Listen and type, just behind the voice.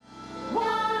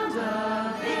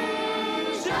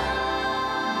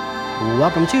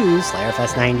Welcome to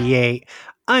Slayerfest 98.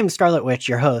 I'm Scarlet Witch,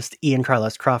 your host, Ian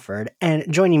Carlos Crawford,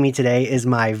 and joining me today is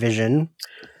my vision,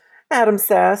 Adam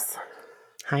Sass.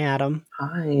 Hi, Adam.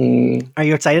 Hi. Are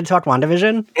you excited to talk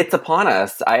WandaVision? It's upon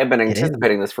us. I have been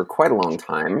anticipating this for quite a long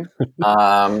time.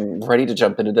 Ready to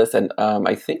jump into this, and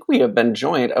I think we have been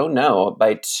joined,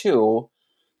 by two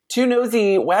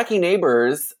nosy, wacky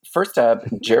neighbors. First up,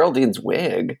 Geraldine's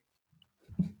wig.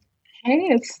 Hey,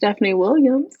 it's Stephanie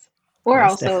Williams. Or Hi,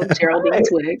 also Geraldine's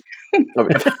wig.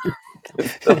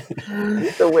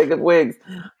 the wig of wigs.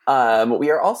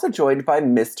 We are also joined by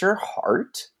Mr.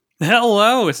 Hart.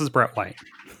 Hello, this is Brett White.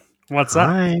 What's up?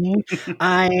 Hi.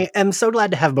 I am so glad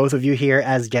to have both of you here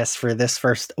as guests for this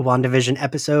first WandaVision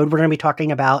episode. We're going to be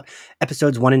talking about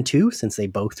episodes 1 and 2 since they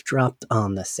both dropped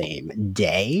on the same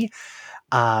day.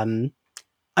 I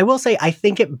will say I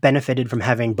think it benefited from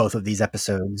having both of these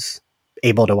episodes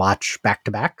able to watch back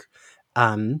to back.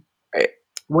 Right.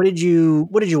 What did you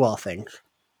all think?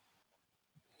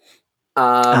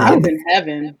 I was in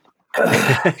heaven.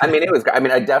 I mean, it was. I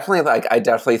mean, I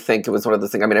definitely think it was one of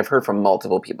those things. I mean, I've heard from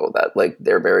multiple people that like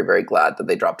they're very, very glad that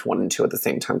they dropped 1 and 2 at the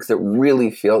same time because it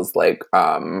really feels like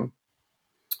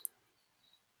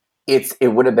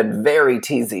it would have been very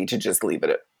teasy to just leave it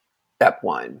at step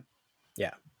 1.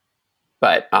 Yeah,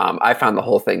 but I found the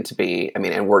whole thing to be. I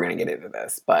mean, and we're going to get into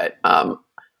this, but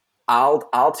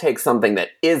I'll take something that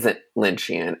isn't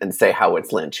Lynchian and say how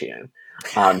it's Lynchian.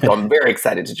 So I'm very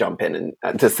excited to jump in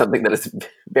and to something that is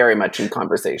very much in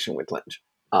conversation with Lynch.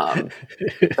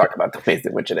 Talk about the ways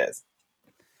in which it is.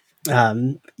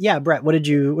 Yeah, Brett, what did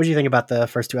you think about the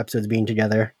first 2 episodes being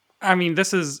together? I mean,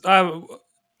 this is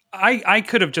I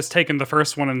could have just taken the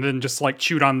first one and then just like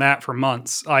chewed on that for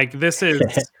months. Like this is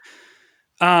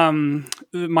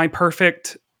my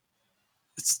perfect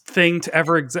thing to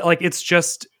ever exist. Like it's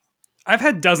just I've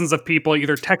had dozens of people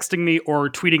either texting me or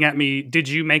tweeting at me, "Did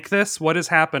you make this? What is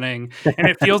happening?" And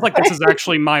it feels like this is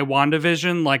actually my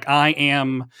WandaVision. Like I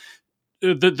am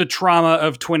the trauma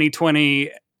of 2020.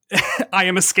 I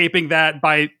am escaping that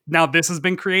by now this has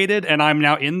been created and I'm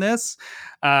now in this.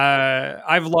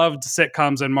 I've loved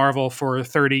sitcoms and Marvel for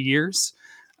 30 years.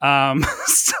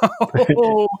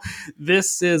 So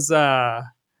this is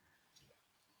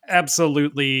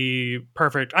absolutely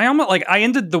perfect. I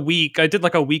ended the week. I did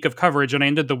like a week of coverage and I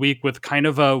ended the week with kind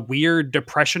of a weird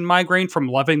depression migraine from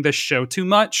loving this show too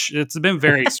much. It's been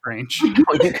very strange. You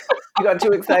got too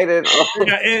excited.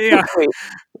 Yeah.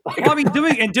 Well, I mean,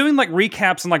 doing like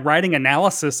recaps and like writing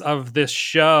analysis of this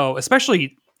show,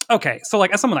 especially. Okay, so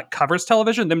like as someone that covers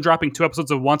television, them dropping 2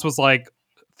 episodes at once was like,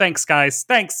 thanks guys,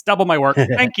 thanks, double my work,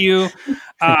 thank you.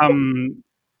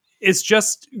 It's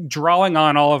just drawing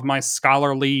on all of my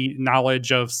scholarly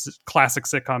knowledge of classic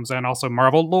sitcoms and also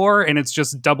Marvel lore, and it's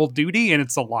just double duty, and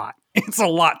it's a lot. It's a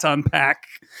lot to unpack.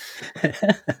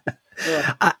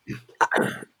 I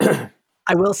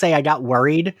will say I got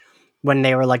worried when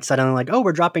they were like suddenly like, "Oh,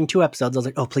 we're dropping 2 episodes." I was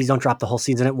like, "Oh, please don't drop the whole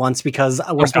season at once because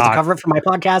we're supposed to cover it for my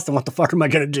podcast, and what the fuck am I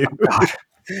going to do?"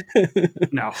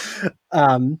 No.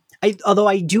 Although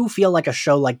I do feel like a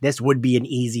show like this would be an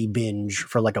easy binge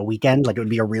for like a weekend. Like it would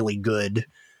be a really good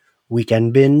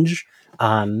weekend binge.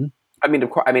 I mean, of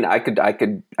course. I mean, I could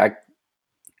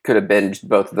have binged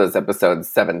both of those episodes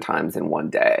 7 times in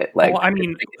one day. Like, well, I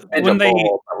mean, I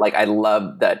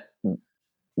love that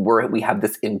we have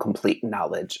this incomplete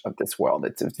knowledge of this world.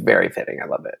 It's very fitting. I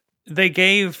love it. They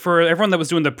gave, for everyone that was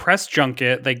doing the press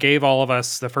junket, they gave all of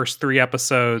us the first 3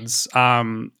 episodes.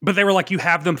 But they were like, you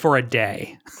have them for a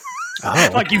day. Oh.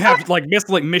 Like you have like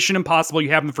Mission Impossible, you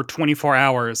have them for 24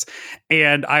 hours.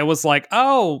 And I was like,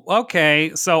 oh,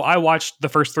 okay. So I watched the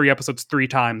first 3 episodes 3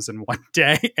 times in one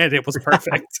day and it was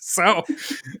perfect. So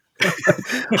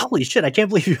holy shit, I can't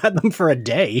believe you had them for a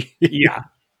day. Yeah.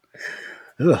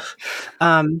 Ugh.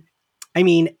 I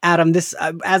mean, Adam, this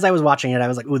as I was watching it, I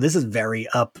was like, "Ooh, this is very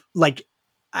up." Like,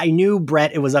 I knew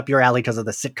Brett, it was up your alley because of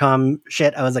the sitcom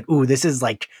shit. I was like, "Ooh, this is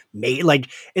like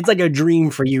it's like a dream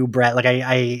for you, Brett." Like,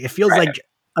 it feels like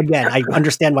again, I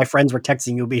understand why friends were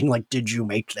texting you, being like, "Did you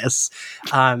make this?"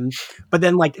 But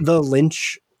then like the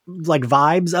Lynch like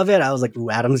vibes of it, I was like, "Ooh,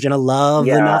 Adam's gonna love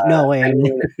the not knowing." I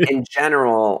mean, in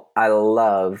general, I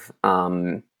love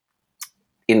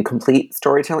incomplete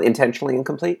storytelling, intentionally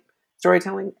incomplete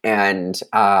storytelling, and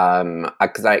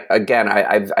because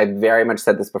I've very much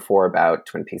said this before about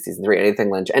Twin Peaks season 3.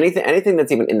 Anything Lynch, anything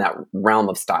that's even in that realm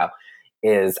of style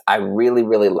is I really,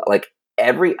 really like.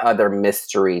 Every other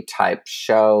mystery type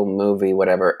show, movie,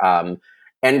 whatever,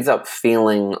 ends up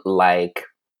feeling like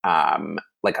a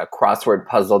crossword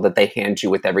puzzle that they hand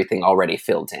you with everything already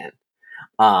filled in.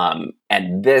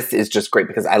 And this is just great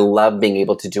because I love being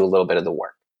able to do a little bit of the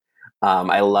work.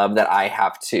 I love that I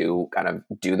have to kind of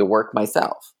do the work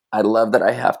myself. I love that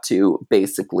I have to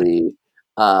basically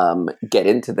get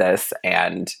into this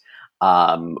and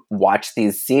watch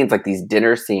these scenes, like these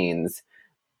dinner scenes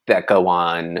that go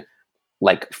on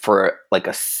like for like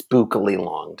a spookily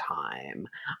long time,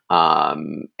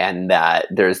 and that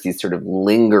there's these sort of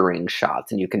lingering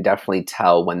shots, and you can definitely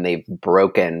tell when they've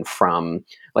broken from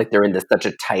like they're into such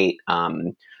a tight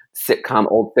old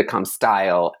sitcom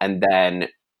style, and then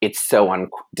it's so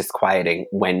disquieting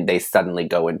when they suddenly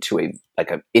go into a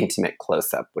like an intimate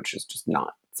close up, which is just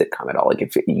not sitcom at all. Like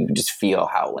if you just feel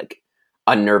how like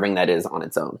unnerving that is on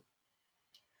its own.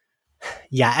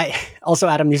 Yeah. Also,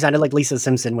 Adam, you sounded like Lisa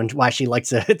Simpson when why she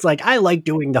likes it. It's like I like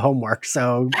doing the homework,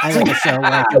 so I like a show where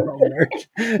I do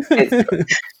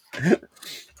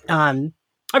homework.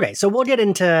 Okay, so we'll get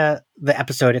into the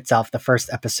episode itself, the first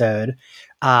episode.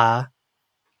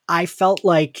 I felt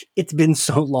like it's been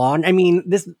so long. I mean,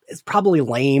 this is probably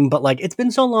lame, but like it's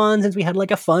been so long since we had like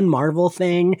a fun Marvel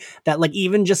thing that like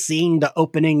even just seeing the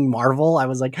opening Marvel, I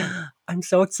was like, I'm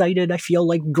so excited. I feel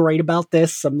like great about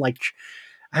this. I'm like,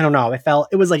 I don't know.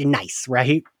 It was like nice,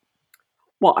 right?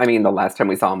 Well, I mean, the last time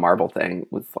we saw a Marvel thing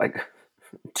was like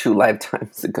 2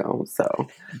 lifetimes ago. So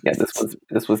yeah,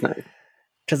 this was nice.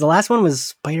 Because the last one was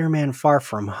Spider-Man Far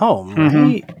From Home,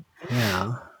 right?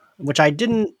 Yeah. Which I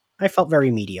felt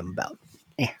very medium about.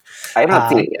 I have not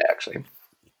seen it yet, actually.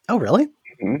 Oh, really?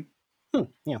 Mm-hmm.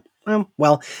 Yeah.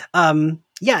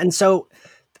 Yeah. And so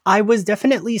I was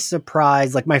definitely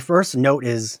surprised. Like my first note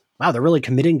is, wow, they're really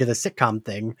committing to the sitcom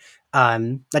thing.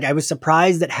 Like I was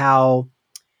surprised at how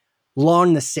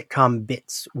long the sitcom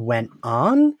bits went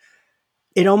on.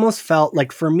 It almost felt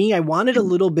like for me, I wanted a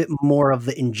little bit more of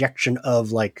the injection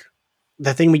of like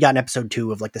the thing we got in episode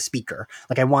 2 of like the speaker.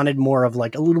 Like I wanted more of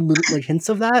like a little bit like hints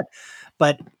of that.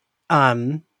 But I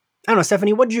don't know,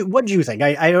 Stephanie, what'd you think?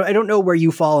 I don't know where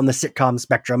you fall on the sitcom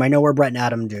spectrum. I know where Brett and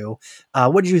Adam do.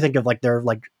 What did you think of like their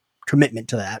like commitment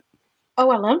to that? Oh,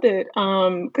 I loved it.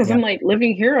 Because I'm like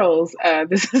Living Heroes.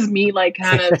 This is me like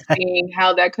kind of seeing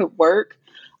how that could work.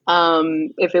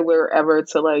 If it were ever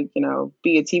to like,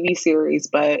 be a TV series,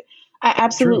 but I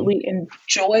absolutely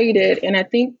enjoyed it. And I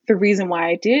think the reason why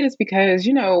I did is because,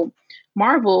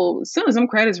 Marvel, as soon as them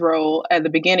credits roll at the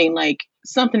beginning, like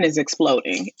something is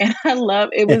exploding. And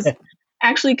it was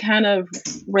actually kind of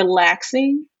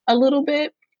relaxing a little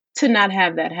bit to not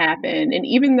have that happen. And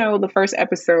even though the first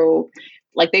episode,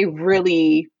 like they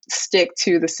really stick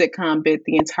to the sitcom bit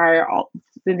the entire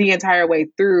way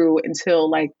through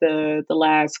until like the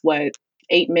last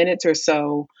 8 minutes or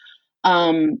so.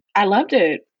 I loved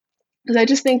it because I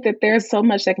just think that there's so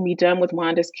much that can be done with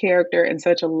Wanda's character in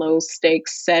such a low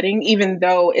stakes setting, even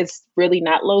though it's really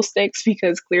not low stakes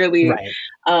because clearly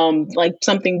like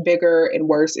something bigger and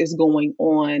worse is going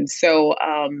on. So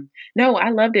no, I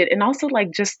loved it. And also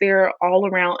like just their all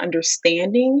around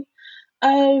understanding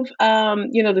of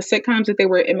the sitcoms that they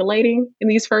were emulating in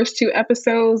these first 2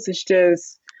 episodes. It's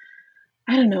just,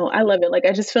 I don't know, I love it. Like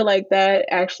I just feel like that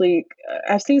actually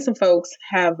I've seen some folks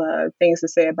have things to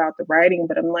say about the writing,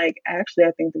 but I'm like, actually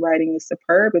I think the writing is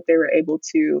superb if they were able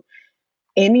to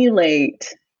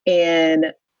emulate and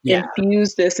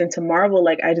infuse this into Marvel.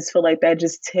 Like I just feel like that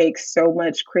just takes so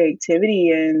much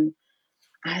creativity, and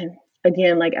I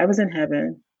was in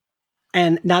heaven.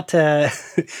 And not to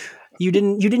You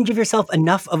didn't give yourself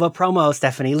enough of a promo,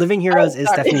 Stephanie. Living Heroes is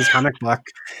Stephanie's comic book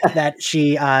that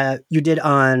she you did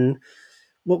on.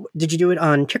 What did you do it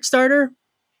on Kickstarter?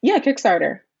 Yeah,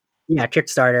 Kickstarter. Yeah,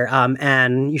 Kickstarter.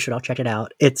 And you should all check it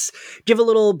out. Give a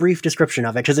little brief description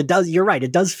of it because it does. You're right.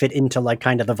 It does fit into like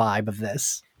kind of the vibe of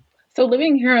this. So,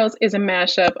 Living Heroes is a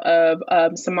mashup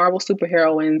of some Marvel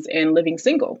superheroines and living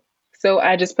single. So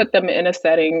I just put them in a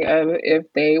setting of if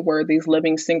they were these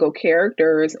living single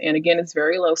characters. And again, it's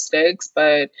very low stakes,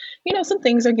 but some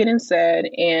things are getting said.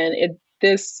 And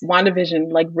this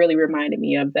WandaVision like really reminded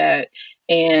me of that.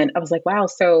 And I was like, wow,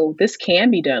 so this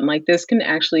can be done. Like this can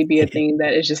actually be a thing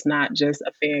that is just not just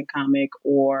a fan comic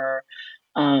or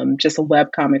just a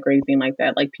web comic or anything like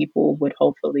that. Like people would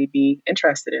hopefully be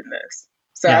interested in this.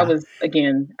 So I was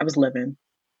living.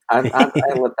 I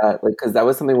love that, like, because that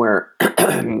was something where,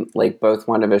 like, both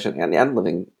WandaVision and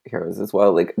Living Heroes as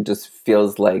well, like, just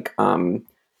feels like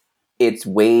it's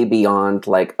way beyond,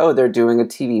 like, oh, they're doing a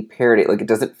TV parody. Like, it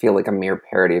doesn't feel like a mere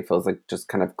parody. It feels like just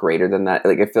kind of greater than that.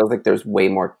 Like, it feels like there's way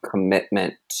more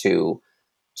commitment to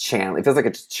channel. It feels like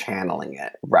it's channeling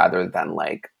it rather than,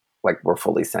 like we're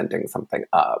fully sending something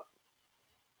up.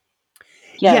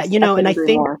 Yes, and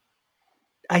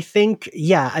I think,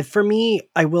 for me,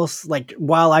 I will, like,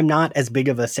 while I'm not as big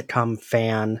of a sitcom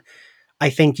fan, I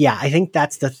think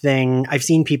that's the thing. I've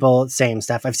seen people saying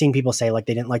stuff. I've seen people say like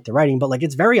they didn't like the writing, but like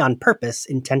it's very on purpose,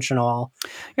 intentional.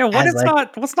 Yeah,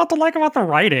 what's not to like about the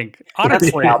writing?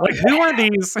 Honestly, Yeah. like who are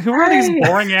these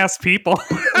boring ass people?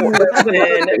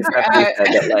 Listen,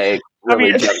 Like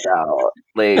really jumped out.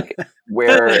 Like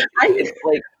where it's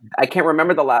like I can't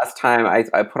remember the last time I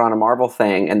put on a Marvel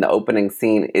thing and the opening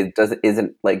scene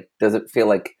doesn't feel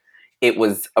like it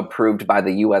was approved by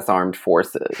the U.S. Armed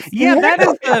Forces. Yeah,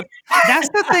 that's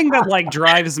the thing that like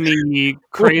drives me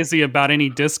crazy about any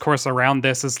discourse around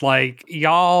this is like,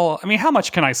 y'all, I mean, how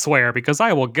much can I swear? Because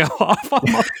I will go off on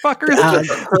motherfuckers. It's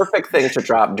just a perfect thing to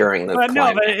drop during this. But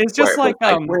no, but it's just like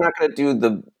we're not going to do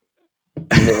the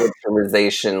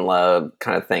militarization love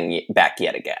kind of thing back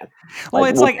yet again. Well,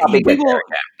 it's like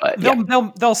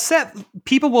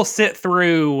people will sit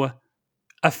through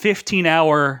a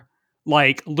 15-hour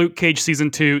like Luke Cage season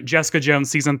 2, Jessica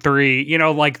Jones season 3, you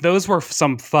know, like those were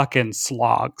some fucking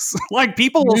slogs. Like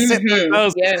people will sit through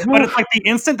those, but it's like the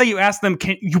instant that you ask them,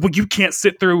 you can't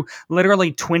sit through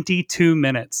literally 22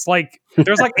 minutes. Like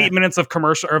there's like 8 minutes of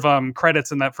commercial of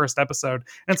credits in that first episode,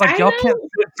 and it's like y'all can't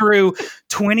sit through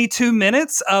 22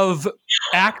 minutes of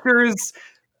actors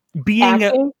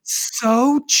being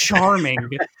so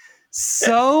charming,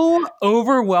 so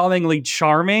overwhelmingly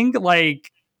charming,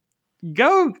 like.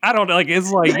 Go! I don't know. Like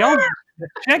it's like y'all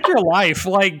check your life.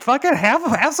 Like fucking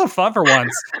have some fun for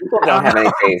once. People don't have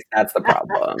any taste. That's the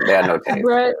problem. They have no taste.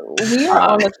 Brett, we are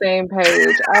on the same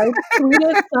page. I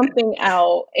tweeted something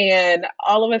out, and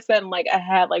all of a sudden, like I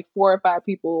had like 4 or 5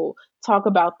 people talk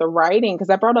about the writing because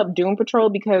I brought up Doom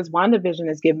Patrol because WandaVision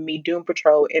has given me Doom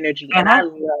Patrol energy, and I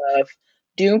love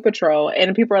Doom Patrol.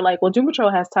 And people are like, well, Doom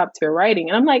Patrol has top tier writing.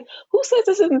 And I'm like, who says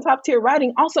this isn't top tier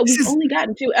writing? Also, we've only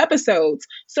gotten 2 episodes.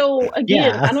 So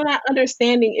again, I'm not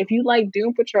understanding if you like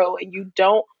Doom Patrol and you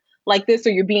don't like this or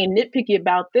you're being nitpicky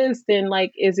about this, then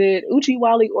like, is it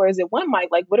Uchiwali or is it One Mic?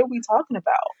 Like, what are we talking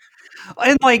about?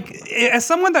 And like, as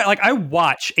someone that like, I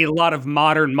watch a lot of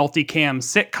modern multicam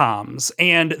sitcoms,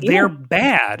 and they're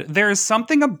bad. There's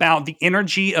something about the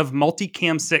energy of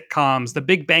multicam sitcoms, the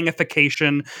Big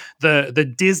Bangification,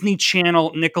 the Disney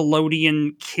Channel,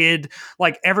 Nickelodeon kid.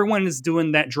 Like everyone is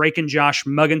doing that Drake and Josh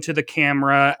mugging to the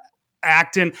camera,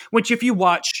 acting. Which, if you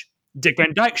watch Dick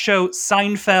Van Dyke Show,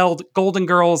 Seinfeld, Golden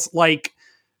Girls, like.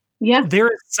 Yeah, there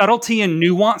is subtlety and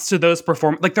nuance to those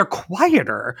performances. Like they're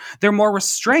quieter, they're more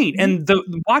restrained. And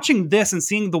watching this and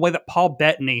seeing the way that Paul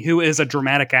Bettany, who is a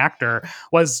dramatic actor,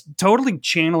 was totally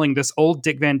channeling this old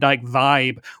Dick Van Dyke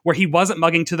vibe, where he wasn't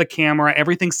mugging to the camera.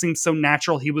 Everything seemed so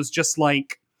natural. He was just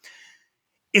like,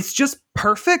 it's just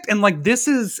perfect. And like, I think this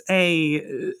is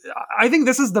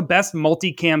the best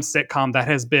multicam sitcom that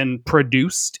has been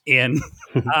produced in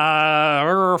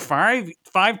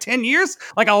 5-10 years,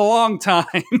 like a long time.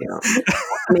 I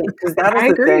mean, because that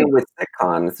is the thing with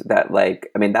sitcoms that like,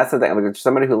 I mean, that's the thing. I mean,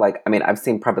 somebody who like, I mean, I've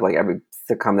seen probably like every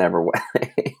sitcom that ever went,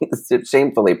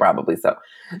 shamefully probably so,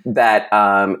 that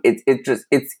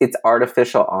it's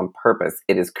artificial on purpose.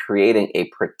 It is creating a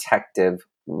protective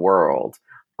world.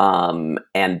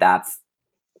 And that's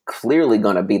clearly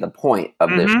going to be the point of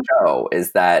this show,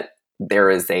 is that there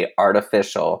is a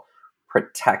artificial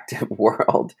protective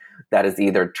world that is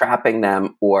either trapping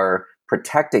them or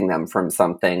protecting them from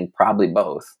something, probably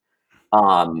both.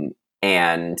 And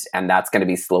that's going to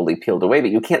be slowly peeled away, but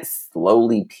you can't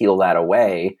slowly peel that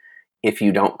away if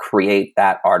you don't create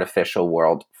that artificial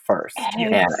world first.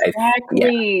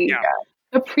 Exactly.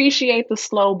 Appreciate the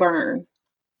slow burn.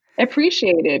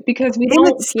 Appreciate it, because we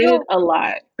don't get a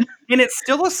lot. And it's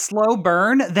still a slow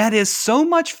burn that is so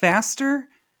much faster.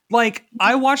 Like,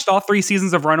 I watched all 3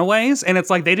 seasons of Runaways, and it's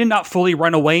like they did not fully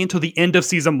run away until the end of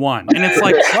season 1. And it's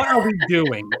like, what are we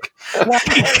doing?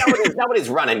 Nobody's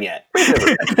running yet.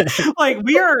 Like,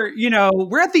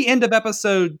 we're at the end of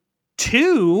episode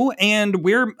 2, and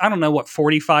we're, I don't know,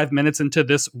 45 minutes into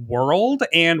this world,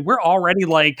 and we're already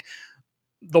like,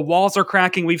 the walls are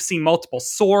cracking. We've seen multiple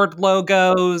sword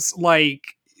logos.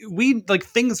 Like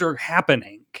things are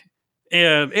happening.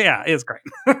 And yeah, it's great.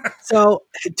 So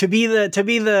to be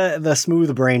the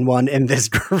smooth brain one in this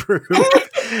group,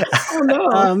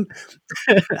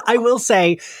 I will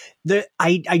say that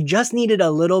I just needed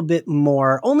a little bit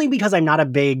more, only because I'm not a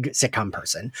big sitcom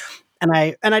person, and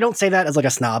I don't say that as like a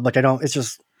snob. Like I don't. It's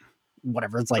just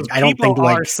whatever. It's like I don't think people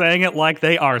are like saying it like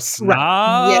they are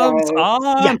snobs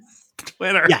on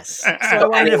Twitter. Yes. So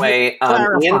anyway,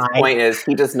 Ian's point is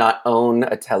he does not own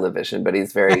a television, but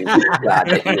he's very glad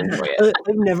that you enjoy it.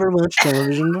 I've never watched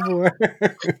television before.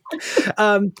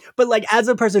 But like as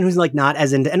a person who's like not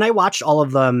as into, and I watched all of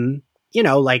them, you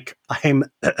know, like I'm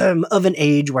of an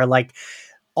age where like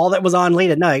all that was on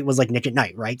late at night was like Nick at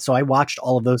Night, right? So I watched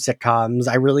all of those sitcoms.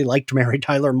 I really liked Mary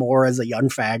Tyler Moore as a young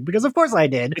fag because, of course, I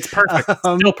did. It's perfect.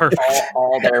 Still perfect.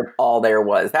 All there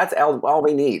was. That's all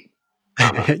we need.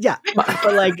 Yeah,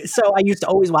 but like, so I used to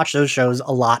always watch those shows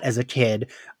a lot as a kid.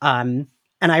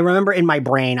 And I remember in my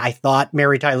brain, I thought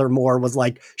Mary Tyler Moore was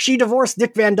like, she divorced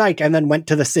Dick Van Dyke and then went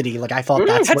to the city. Like, I thought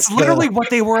that's literally what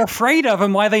they were afraid of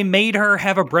and why they made her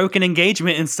have a broken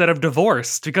engagement instead of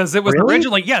divorced. Because it was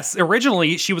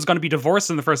originally she was going to be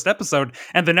divorced in the first episode.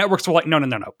 And the networks were like, no.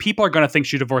 People are going to think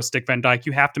she divorced Dick Van Dyke.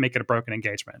 You have to make it a broken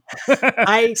engagement.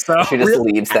 She just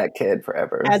leaves that kid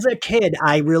forever. As a kid,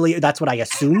 that's what I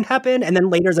assumed happened. And then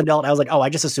later as an adult, I was like, oh, I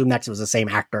just assumed that it was the same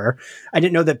actor. I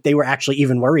didn't know that they were actually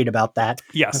even worried about that.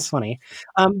 Yes. That's funny.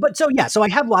 So I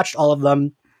have watched all of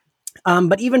them.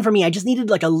 But even for me, I just needed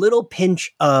like a little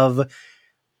pinch of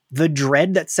the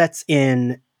dread that sets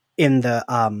in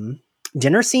the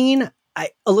dinner scene.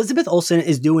 Elizabeth Olsen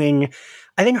is doing,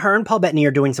 I think her and Paul Bettany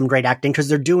are doing some great acting because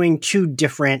they're doing two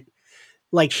different,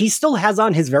 like he still has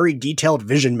on his very detailed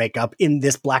Vision makeup in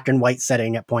this black and white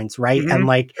setting at points, right? Mm-hmm. And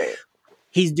like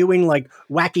he's doing like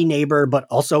wacky neighbor, but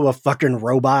also a fucking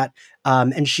robot.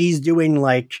 And she's doing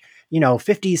like,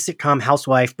 50s sitcom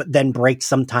housewife, but then breaks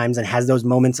sometimes and has those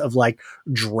moments of like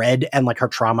dread and like her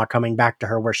trauma coming back to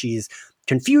her where she's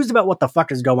confused about what the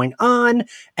fuck is going on.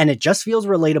 And it just feels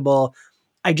relatable.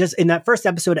 In that first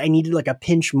episode, I needed like a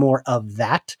pinch more of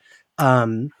that.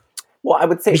 Well, I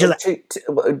would say,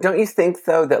 don't you think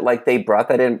though that like they brought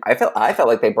that in? I felt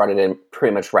like they brought it in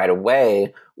pretty much right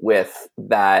away with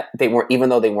that. Even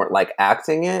though they weren't like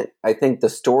acting it, I think the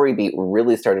story beat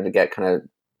really started to get kind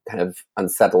of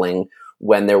unsettling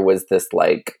when there was this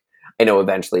like, I know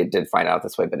eventually it did find out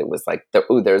this way, but it was like,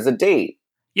 there's a date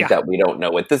that we don't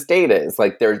know what this date is.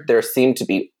 Like there seemed to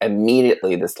be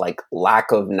immediately this like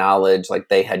lack of knowledge, like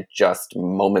they had just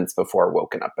moments before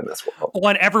woken up in this world. Well,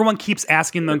 and everyone keeps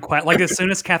asking them like as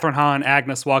soon as Catherine Hahn,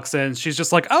 Agnes walks in, she's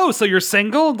just like, oh, so you're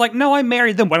single? Like, no, I'm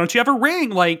married. Then why don't you have a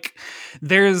ring? Like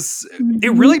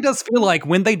it really does feel like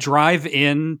when they drive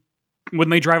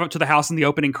up to the house in the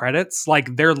opening credits,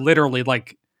 like they're literally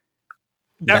like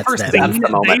that first scene,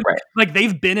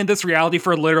 they've been in this reality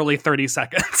for literally 30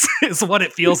 seconds is what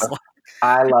it feels like.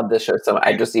 I love this show so much.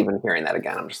 I just even hearing that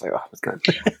again, I'm just like, oh, it's good.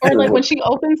 Or like when she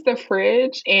opens the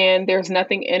fridge and there's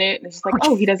nothing in it, and it's like,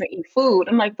 oh, he doesn't eat food.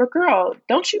 I'm like, but girl,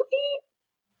 don't you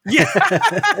eat? Yeah.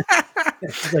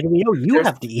 It's like, you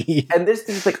have to eat. And there's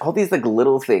these like all these like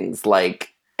little things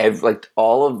like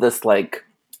all of this like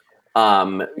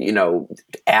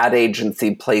ad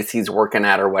agency place he's working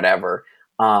at or whatever.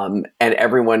 And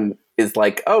everyone is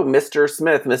like, oh, Mr.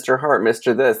 Smith, Mr. Hart,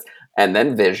 Mr. this, and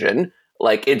then Vision.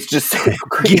 Like, it's just so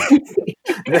crazy.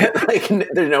 Like,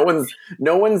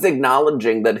 no one's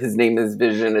acknowledging that his name is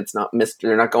Vision. It's not Mr.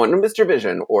 They're not going to Mr.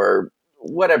 Vision or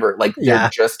whatever. Like,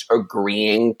 they're just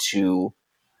agreeing to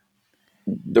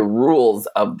the rules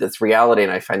of this reality.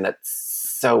 And I find that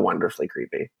so wonderfully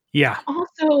creepy. Yeah.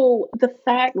 Also, the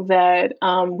fact that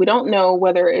we don't know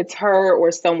whether it's her or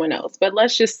someone else, but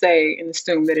let's just say and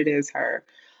assume that it is her.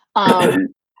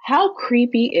 How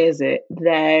creepy is it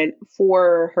that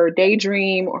for her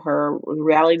daydream or her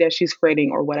reality that she's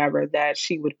creating or whatever, that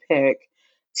she would pick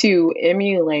to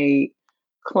emulate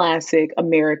classic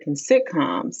American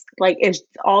sitcoms? Like, it's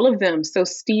all of them so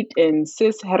steeped in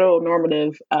cis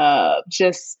heteronormative,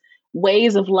 just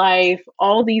ways of life,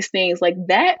 all these things. Like,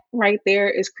 that right there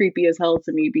is creepy as hell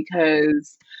to me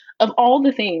because of all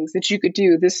the things that you could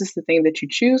do, this is the thing that you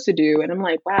choose to do. And I'm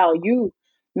like, wow,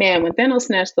 man, when Thanos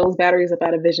snatched those batteries up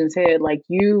out of Vision's head, like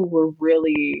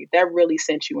that really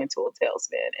sent you into a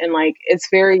tailspin. And like, it's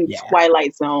very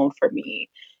Twilight Zone for me.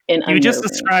 You just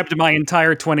described my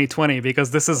entire 2020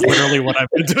 because this is literally what I've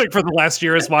been doing for the last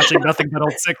year is watching nothing but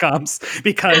old sitcoms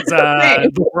because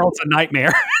the world's a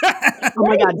nightmare. Oh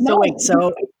my God.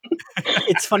 So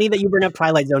it's funny that you bring up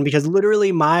Twilight Zone because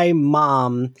literally my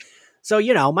mom,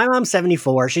 my mom's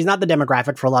 74. She's not the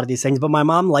demographic for a lot of these things, but my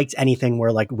mom likes anything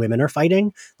where like women are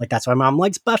fighting. Like that's why my mom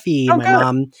likes Buffy.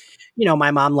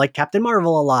 My mom liked Captain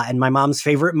Marvel a lot. And my mom's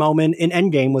favorite moment in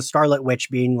Endgame was Scarlet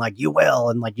Witch being like, you will,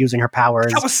 and like using her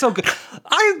powers. That was so good.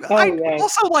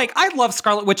 I love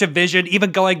Scarlet Witch and Vision,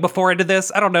 even going before into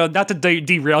this. I don't know, not to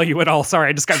derail you at all. Sorry,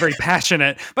 I just got very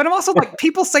passionate. But I'm also like,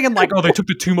 people saying like, oh, they took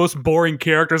the two most boring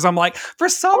characters. I'm like, for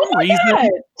some reason,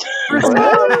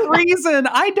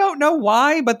 I don't know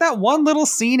why, but that one little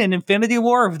scene in Infinity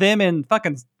War of them in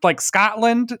fucking like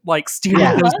Scotland, like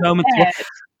stealing those moments.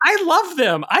 I love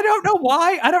them. I don't know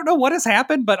why. I don't know what has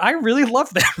happened, but I really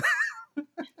love them.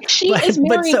 She is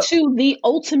married to the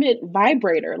ultimate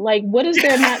vibrator. Like, what is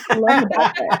there not to love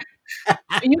about that?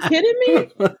 Are you kidding me?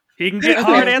 He can get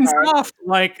hard and soft.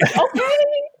 Like, okay.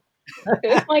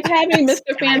 It's like having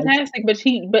Mr. Fantastic, but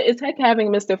it's like having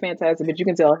Mr. Fantastic, but you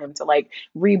can tell him to like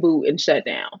reboot and shut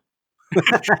down.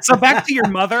 So back to your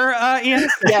mother, Ian.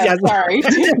 Yeah, sorry.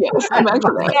 Yes, I'm back to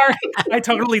that. Sorry, I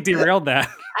totally derailed that.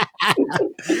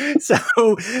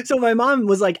 So my mom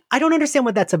was like, I don't understand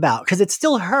what that's about, because it's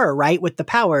still her, right, with the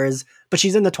powers, but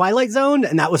she's in the Twilight Zone,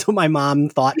 and that was what my mom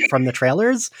thought from the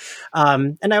trailers.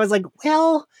 And I was like,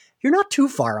 well, you're not too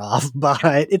far off, but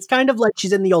it's kind of like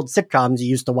she's in the old sitcoms you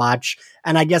used to watch,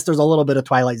 and I guess there's a little bit of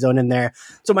Twilight Zone in there.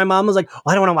 So my mom was like, well,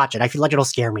 I don't want to watch it. I feel like it'll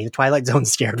scare me. The Twilight Zone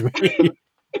scared me.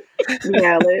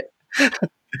 But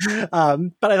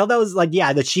I thought that was like,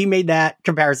 yeah, that she made that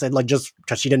comparison, like, just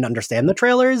because she didn't understand the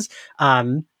trailers.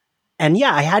 And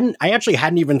yeah, I actually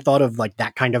hadn't even thought of like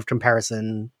that kind of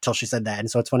comparison till she said that.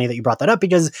 And so it's funny that you brought that up,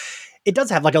 because it does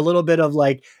have like a little bit of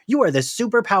like, you are this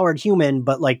super powered human,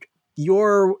 but like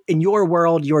in your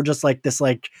world, you're just like this,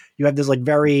 like you have this like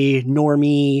very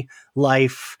normie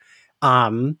life.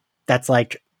 That's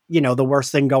like, the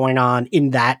worst thing going on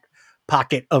in that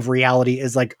pocket of reality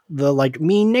is like the like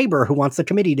mean neighbor who wants the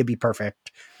committee to be perfect,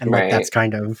 and like that's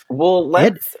kind of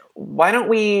why don't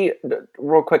we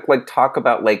real quick like talk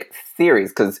about like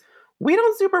theories, because we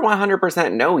don't super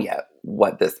 100% know yet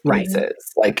what this place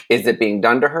is. Like, is it being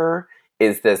done to her?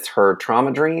 Is this her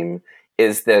trauma dream?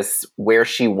 Is this where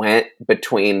she went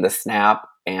between the snap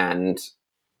and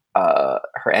her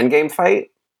endgame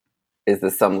fight? Is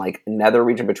this some like nether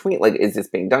region between? Like, is this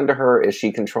being done to her? Is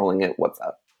she controlling it? What's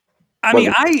up? I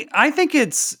mean, I think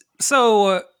it's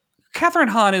so. Catherine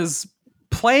Hahn is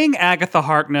playing Agatha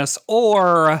Harkness,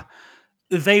 or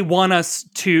they want us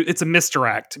to. It's a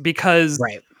misdirect because,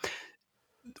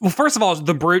 well, first of all,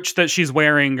 the brooch that she's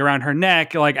wearing around her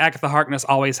neck, like Agatha Harkness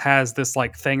always has this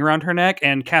like thing around her neck,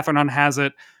 and Catherine Hahn has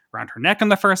it around her neck in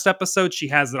the first episode. She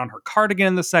has it on her cardigan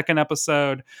in the second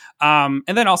episode, and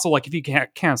then also like if you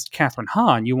cast Catherine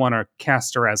Hahn, you want to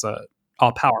cast her as a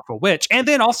all-powerful witch. And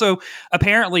then also,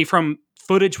 apparently from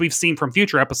footage we've seen from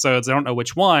future episodes, I don't know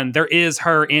which one, there is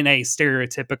her in a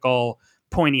stereotypical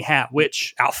pointy hat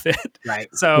witch outfit. Right.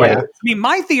 So, I mean,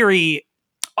 my theory,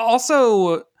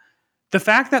 also, the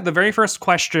fact that the very first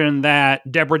question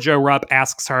that Deborah Jo Rupp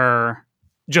asks her,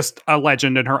 just a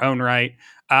legend in her own right,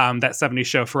 that 70s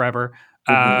show Forever.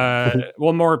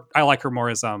 Well, more, I like her more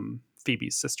as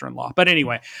Phoebe's sister-in-law. But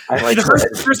anyway. I like her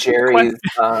as Jerry's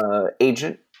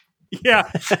agent.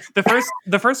 Yeah.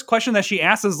 The first question that she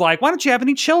asks is like, why don't you have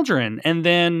any children? And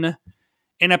then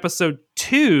in episode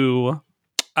 2,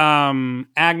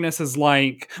 Agnes is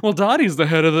like, well, Dottie's the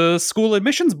head of the school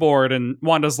admissions board. And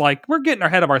Wanda's like, we're getting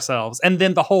ahead of ourselves. And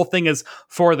then the whole thing is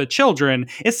for the children.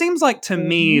 It seems like to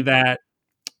me that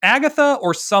Agatha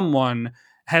or someone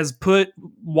has put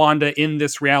Wanda in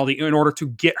this reality in order to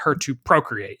get her to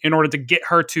procreate, in order to get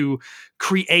her to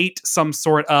create some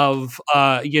sort of,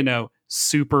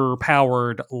 super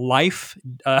powered life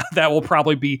that will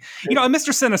probably be, a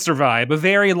Mr. Sinister vibe, a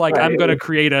very like, I'm going to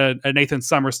create a Nathan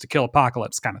Summers to kill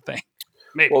Apocalypse kind of thing.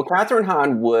 Maybe. Well, Catherine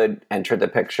Hahn would enter the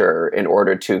picture in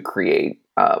order to create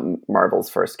Marvel's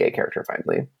first gay character,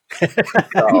 finally.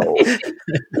 So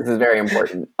this is very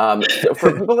important. So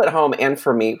for people at home and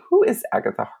for me, who is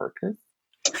Agatha Harkness?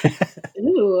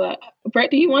 Ooh,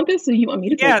 Brett, do you want this, or you want me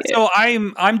to take it? So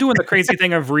I'm doing the crazy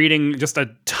thing of reading just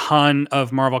a ton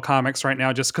of Marvel comics right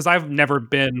now, just because I've never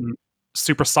been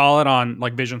super solid on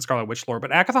like Vision, Scarlet Witch lore.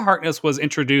 But Agatha Harkness was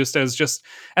introduced as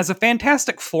a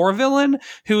Fantastic Four villain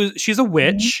she's a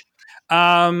witch,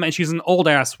 and she's an old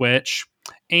ass witch.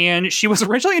 And she was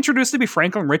originally introduced to be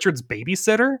Franklin Richards'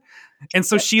 babysitter. And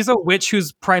so she's a witch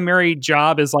whose primary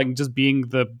job is like just being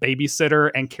the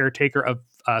babysitter and caretaker of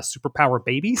superpower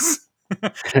babies.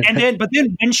 But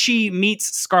then when she meets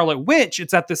Scarlet Witch,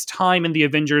 it's at this time in the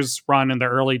Avengers run in the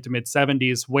early to mid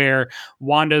 70s where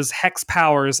Wanda's hex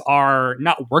powers are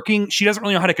not working. She doesn't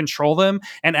really know how to control them.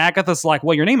 And Agatha's like,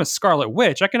 well, your name is Scarlet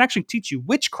Witch. I can actually teach you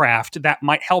witchcraft that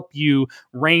might help you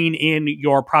rein in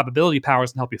your probability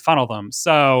powers and help you funnel them.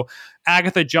 So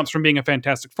Agatha jumps from being a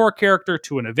Fantastic Four character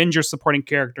to an Avengers supporting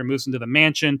character, moves into the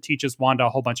mansion, teaches Wanda a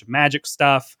whole bunch of magic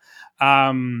stuff.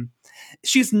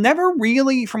 She's never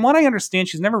really, from what I understand,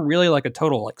 she's never really like a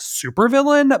total like super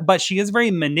villain, but she is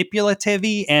very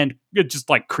manipulative-y and just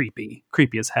like creepy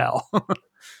as hell.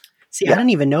 See, I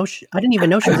didn't even know she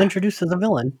was introduced as a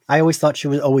villain. I always thought she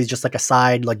was always just like a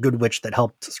side, like good witch that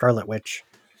helped Scarlet Witch.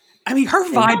 I mean, her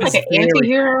vibe is like an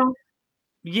anti-hero.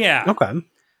 Yeah. Okay.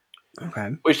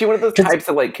 Was she one of those types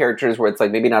of like characters where it's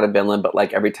like maybe not a villain, but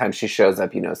like every time she shows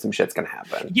up, some shit's gonna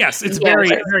happen? Yes, it's very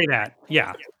that.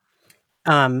 Yeah.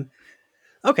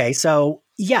 Okay, so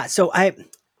yeah, so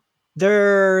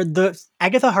the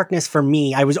Agatha Harkness for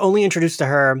me, I was only introduced to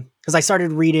her because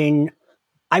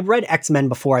I read X-Men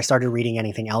before I started reading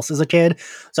anything else as a kid.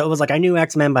 So it was like I knew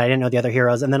X-Men, but I didn't know the other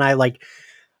heroes. And then I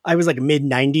was like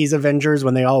mid-90s Avengers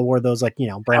when they all wore those like,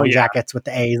 brown jackets with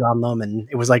the A's on them. And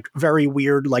it was like very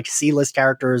weird, like C-list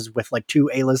characters with like 2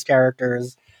 A-list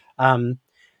characters.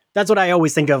 That's what I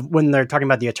always think of when they're talking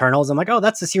about the Eternals. I'm like, oh,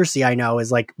 that's the Circe I know,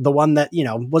 is like the one that,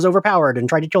 was overpowered and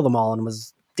tried to kill them all and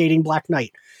was dating Black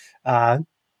Knight. But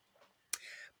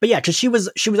yeah, because she was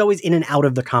always in and out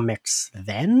of the comics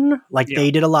then. Like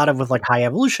they did a lot of with like High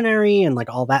Evolutionary and like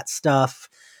all that stuff.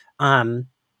 But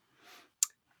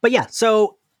yeah,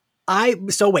 so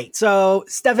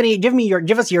Stephanie,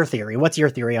 give us your theory. What's your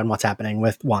theory on what's happening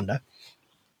with Wanda?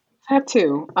 I have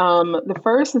 2. The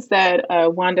first is that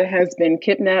Wanda has been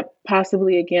kidnapped,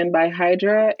 possibly again by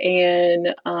Hydra,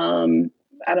 and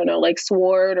I don't know, like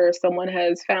SWORD or someone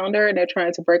has found her and they're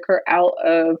trying to break her out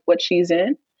of what she's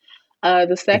in.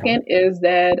 The second is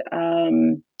that I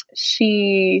don't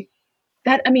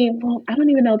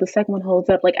even know if the second one holds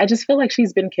up. Like, I just feel like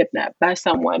she's been kidnapped by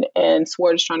someone and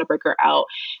SWORD is trying to break her out.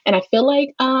 And I feel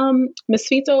like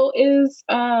Mephisto is,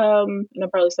 and I'm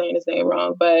probably saying his name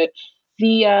wrong, but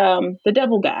the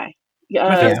devil guy.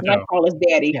 Nightcrawler's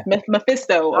daddy,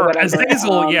 Mephisto or whatever.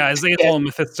 Azazel, Azazel and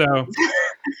Mephisto.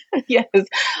 Yes,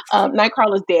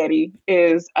 Nightcrawler's daddy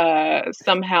is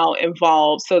somehow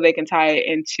involved, so they can tie it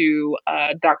into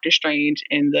Doctor Strange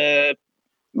in the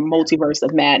multiverse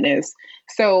of madness.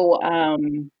 So,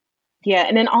 and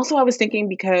then also I was thinking,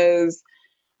 because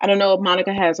I don't know if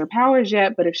Monica has her powers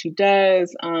yet, but if she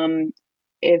does,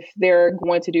 if they're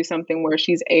going to do something where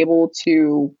she's able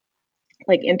to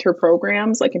like enter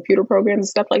programs, like computer programs and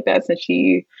stuff like that, since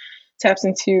she taps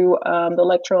into the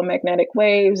electromagnetic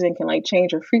waves and can like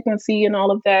change her frequency and all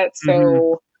of that.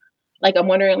 So like, I'm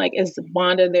wondering, like, is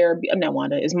Monica there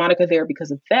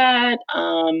because of that?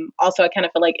 Also, I kind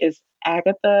of feel like, is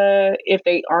Agatha, if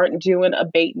they aren't doing a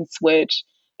bait and switch,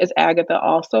 is Agatha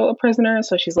also a prisoner?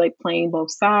 So she's like playing both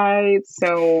sides.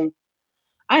 So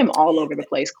I'm all over the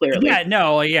place, clearly.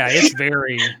 It's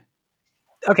very...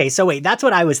 Okay, so wait, that's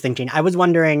what I was thinking. I was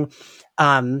wondering,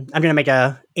 I'm going to make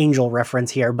a Angel reference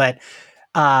here, but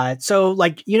so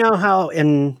like, how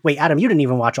Adam, you didn't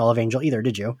even watch all of Angel either,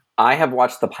 did you? I have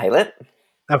watched the pilot.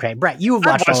 Okay, Brett, you have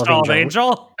watched all of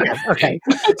Angel. Yes, okay.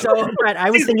 So, Brett,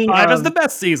 I was thinking 5 is the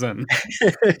best season.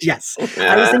 Yes.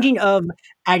 I was thinking of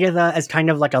Agatha as kind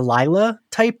of like a Lila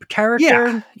type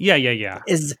character. Yeah.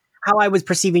 Is how I was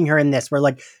perceiving her in this, where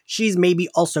like she's maybe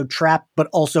also trapped, but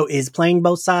also is playing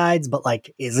both sides, but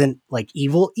like isn't like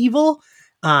evil.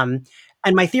 And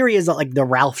my theory is that like the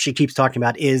Ralph she keeps talking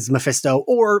about is Mephisto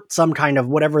or some kind of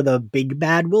whatever the big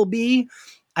bad will be.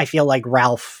 I feel like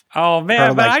Ralph. Oh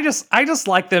man, but I just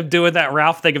like them doing that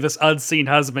Ralph thing of this unseen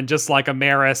husband, just like a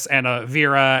Maris and a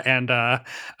Vera and oh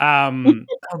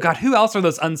god, who else are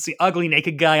those unseen ugly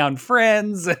naked guy on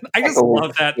Friends? And I just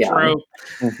love that trope.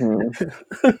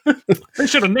 They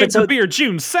should have named the beer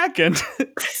June 2nd.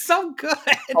 So good.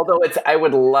 Although I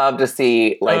would love to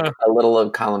see like a little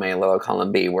of column A, a little of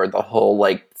column B, where the whole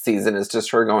like season is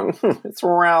just her going, it's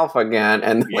Ralph again,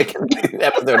 and like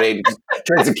episode 8 just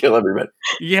tries to kill everybody.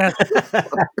 Yeah.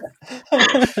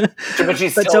 But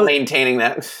she's still maintaining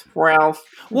that Ralph.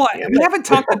 Well, we haven't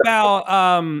talked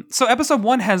about so episode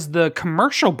 1 has the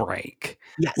commercial break.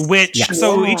 Yes.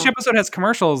 So each episode has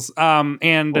commercials.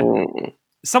 And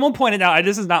someone pointed out,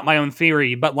 this is not my own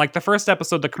theory, but like the first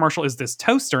episode, the commercial is this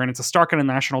toaster, and it's a Stark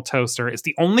International toaster. It's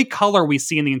the only color we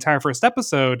see in the entire first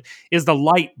episode is the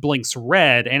light blinks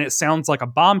red, and it sounds like a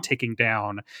bomb ticking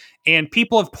down. And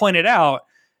people have pointed out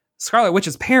Scarlet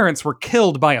Witch's parents were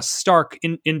killed by a Stark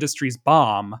Industries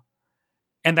bomb.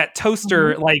 And that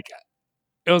toaster, like,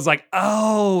 it was like,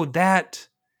 oh, that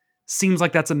seems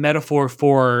like that's a metaphor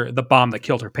for the bomb that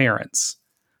killed her parents.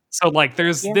 So like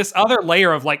there's this other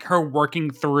layer of like her working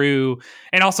through,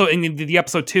 and also in the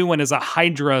episode 2 one is a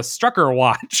Hydra Strucker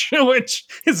watch, which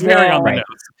is very on the nose.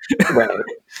 Right.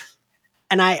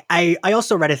 And I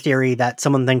also read a theory that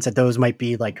someone thinks that those might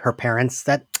be like her parents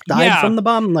that died from the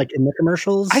bomb, like in the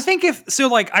commercials. I think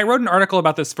I wrote an article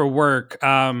about this for work,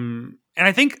 and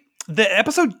I think the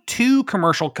episode 2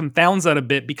 commercial confounds that a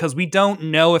bit because we don't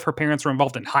know if her parents were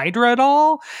involved in Hydra at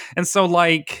all, and so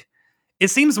like. It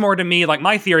seems more to me like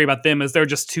my theory about them is they're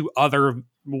just 2 other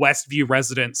Westview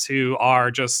residents who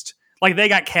are just like they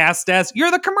got cast as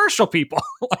you're the commercial people.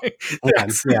 Like,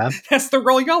 that's the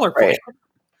role y'all are playing.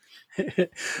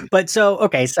 But so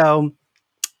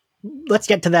let's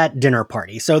get to that dinner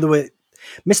party. So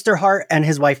Mr. Hart and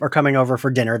his wife are coming over for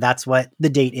dinner. That's what the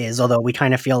date is, although we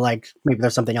kind of feel like maybe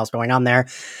there's something else going on there.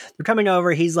 They're coming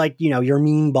over. He's like, your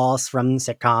mean boss from the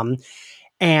sitcom.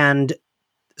 And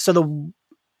so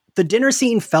the dinner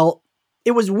scene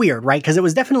it was weird, right? Because it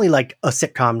was definitely like a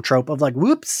sitcom trope of like,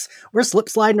 whoops, we're slip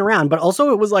sliding around. But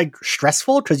also it was like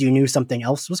stressful because you knew something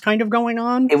else was kind of going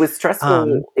on. It was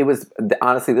stressful. It was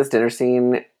honestly, this dinner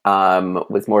scene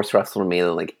was more stressful to me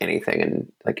than like anything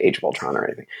in like Age of Ultron or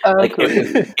anything. Like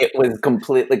it was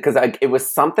completely, because it was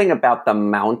something about the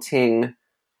mounting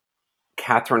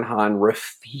Catherine Hahn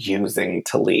refusing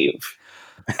to leave.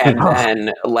 And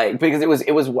then like, because it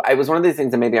was one of these things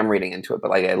that maybe I'm reading into it,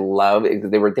 but like I love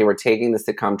they were taking the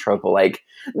sitcom trope of like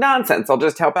nonsense, I'll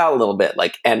just help out a little bit,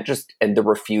 like, and the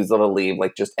refusal to leave,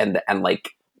 like just and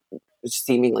like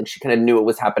seeming like she kind of knew what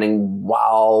was happening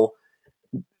while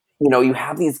you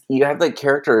have like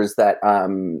characters that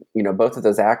both of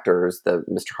those actors, the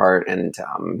Mr. Hart and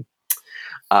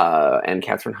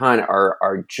Catherine Hahn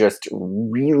are just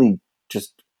really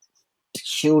just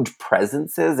huge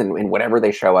presences in whatever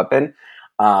they show up in,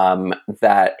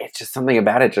 that it's just something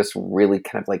about it just really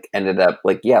kind of like ended up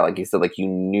like, yeah, like you said, like you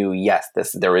knew, yes,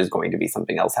 there is going to be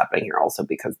something else happening here also,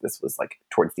 because this was like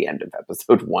towards the end of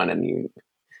episode 1 and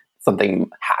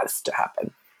something has to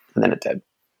happen, and then it did.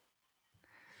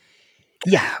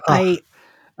 Yeah, I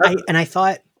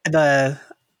thought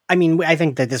I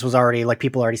think that this was already like,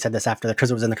 people already said this after because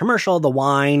it was in the commercial. The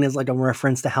wine is like a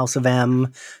reference to House of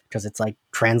M because it's like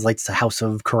translates to House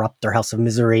of Corrupt or House of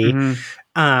Misery.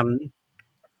 Mm-hmm.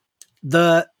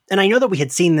 And I know that we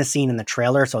had seen this scene in the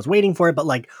trailer, so I was waiting for it. But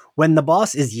like when the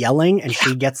boss is yelling and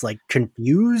she gets like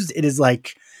confused, it is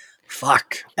like,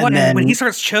 fuck. And then when he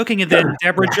starts choking, and then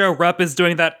Deborah Jo Rupp is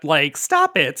doing that like,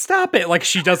 stop it, like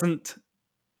she doesn't.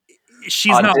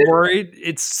 She's not worried.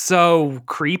 It's so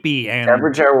creepy. And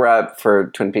Deborah Jo Rupp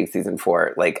for Twin Peaks season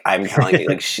 4, like I'm telling you,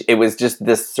 like it was just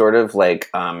this sort of like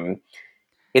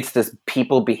it's this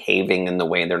people behaving in the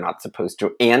way they're not supposed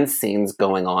to, and scenes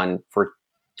going on for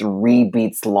 3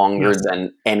 beats longer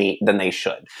than they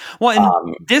should. Well,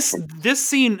 and this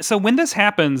scene. So when this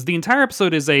happens, the entire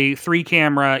episode is a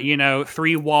 3-camera,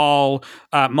 3-wall,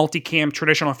 multicam,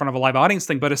 traditional in front of a live audience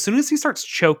thing. But as soon as he starts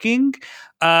choking,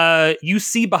 you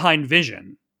see behind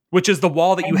Vision, which is the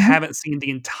wall that you haven't seen the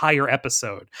entire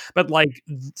episode. But like,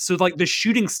 so like the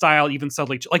shooting style, even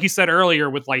subtly, like you said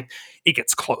earlier, with like it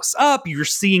gets close up, you're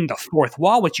seeing the 4th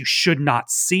wall, which you should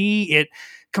not see. It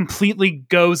completely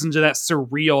goes into that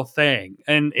surreal thing,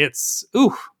 and it's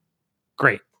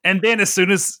great. And then as soon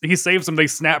as he saves them, they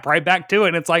snap right back to it,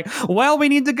 and it's like, well, we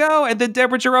need to go. And then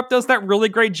Deborah Jo Rupp does that really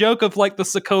great joke of like the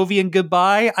Sokovian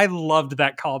goodbye. I loved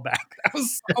that callback. That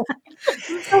was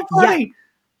so funny.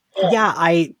 Yeah,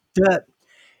 I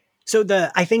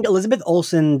think Elizabeth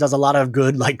Olsen does a lot of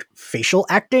good like facial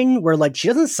acting where like she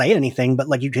doesn't say anything, but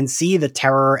like you can see the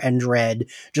terror and dread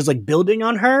just like building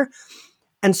on her.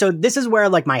 And so this is where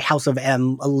like my House of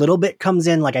M a little bit comes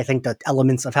in. Like I think the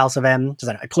elements of House of M,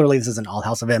 clearly this isn't all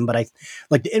House of M, but I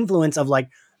like the influence of like,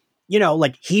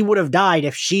 like he would have died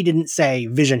if she didn't say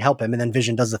Vision help him, and then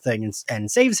Vision does the thing and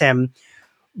saves him.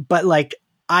 But like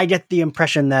I get the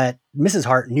impression that Mrs.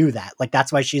 Hart knew that. Like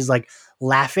that's why she's like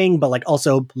laughing, but like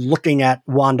also looking at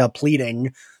Wanda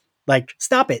pleading, like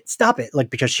stop it,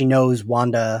 like because she knows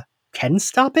Wanda can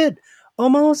stop it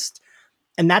almost.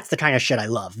 And that's the kind of shit I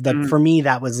love. That for me,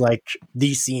 that was like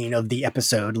the scene of the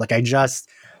episode. Like I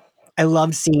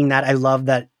love seeing that. I love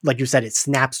that, like you said, it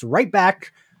snaps right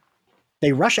back.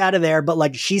 They rush out of there, but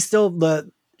like she still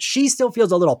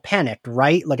feels a little panicked,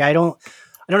 right? Like I don't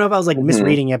know if I was like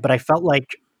misreading it, but I felt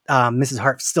like Mrs.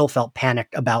 Hart still felt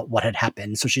panicked about what had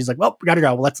happened. So she's like, well, we gotta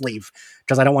go. Well, let's leave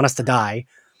because I don't want us to die.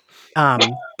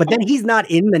 But then he's not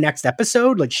in the next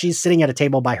episode. Like she's sitting at a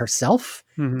table by herself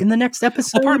in the next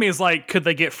episode. Well, part of me is like, could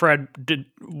they get Fred?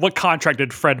 What contract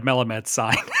did Fred Melamed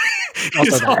sign?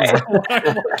 Also what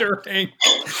I'm wondering.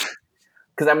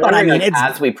 Because I'm wondering,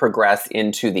 as we progress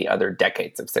into the other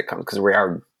decades of sitcoms, because we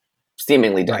are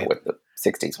seemingly done with the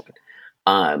 60s one.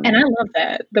 And I love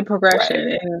that, the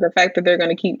progression and the fact that they're going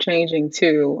to keep changing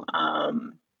too.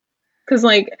 Because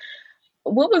like,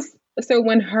 so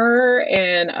when her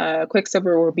and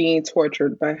Quicksilver were being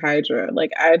tortured by Hydra,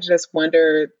 like I just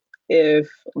wondered if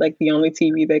like the only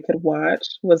TV they could watch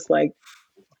was like,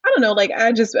 I don't know, like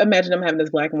I just imagine them having this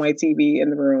black and white TV in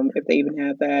the room, if they even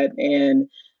had that, and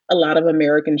a lot of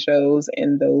American shows,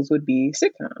 and those would be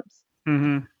sitcoms.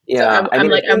 Mm-hmm. Yeah, so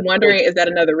I'm wondering, is that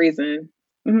another reason?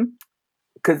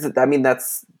 Because I mean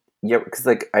that's because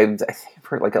like I think I've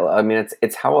heard like I mean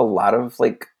it's how a lot of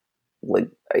like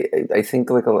I think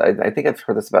like I think I've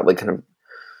heard this about like kind of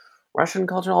Russian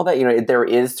culture and all that, you know, there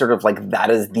is sort of like that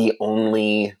is the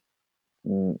only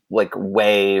like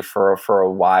way for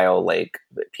a while, like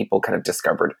people kind of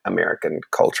discovered American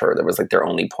culture. That was like their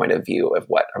only point of view of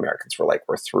what Americans were like,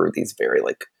 were through these very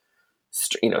like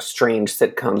strange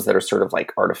sitcoms that are sort of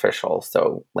like artificial.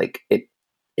 So like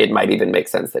it might even make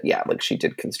sense that like she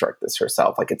did construct this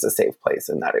herself, like it's a safe place,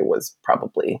 and that it was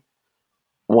probably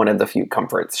one of the few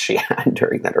comforts she had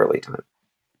during that early time.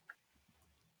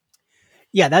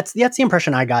 Yeah, that's the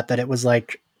impression I got, that it was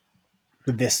like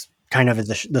this kind of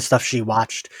the stuff she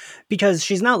watched, because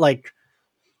she's not,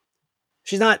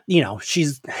 you know,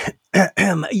 she's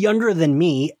younger than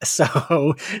me,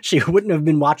 so she wouldn't have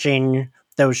been watching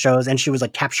those shows, and she was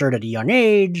like captured at a young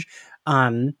age.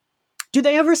 Do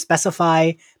they ever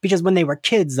specify, because when they were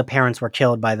kids, the parents were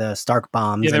killed by the Stark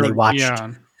bombs, and they watched,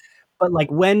 but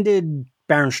like when did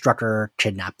Baron Strucker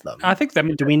kidnap them? I think that,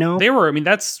 do we know? They were, I mean,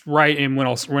 that's right in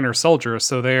Winter Soldier,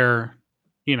 so they're,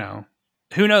 you know,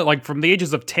 who knows, like from the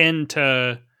ages of 10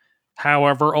 to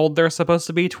however old they're supposed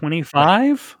to be, 25?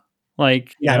 Right.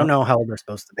 Like, yeah, I don't know how old they're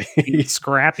supposed to be.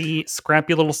 scrappy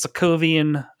little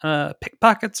Sokovian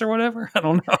pickpockets or whatever. I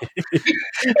don't know.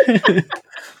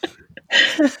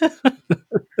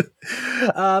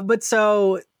 But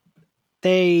so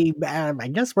they, I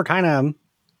guess we're kind of,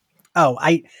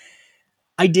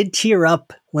 I did tear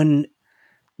up when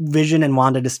Vision and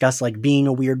Wanda discuss like being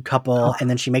a weird couple, and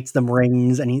then she makes them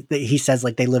rings, and he says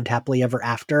like they lived happily ever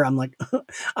after. I'm like,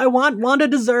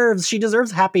 Wanda she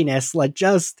deserves happiness. Like,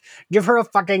 just give her a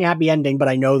fucking happy ending. But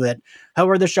I know that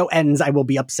however the show ends, I will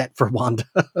be upset for Wanda.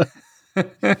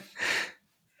 But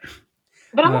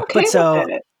I'm okay with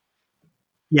it.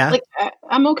 Yeah, like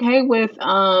I'm okay with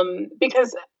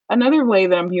because another way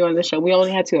that I'm viewing the show, we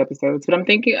only had 2 episodes, but I'm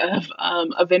thinking of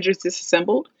Avengers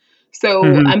Disassembled. So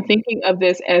I'm thinking of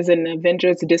this as an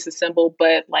Avengers Disassembled,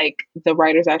 but like the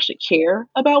writers actually care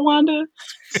about Wanda.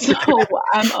 So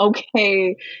I'm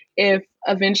okay if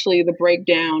eventually the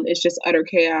breakdown is just utter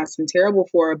chaos and terrible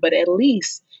for her, but at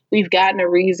least we've gotten a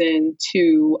reason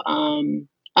to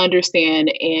understand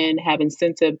and have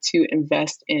incentive to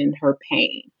invest in her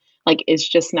pain. Like, it's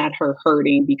just not her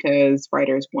hurting because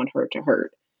writers want her to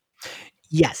hurt.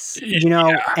 Yes, you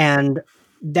know, and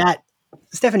that,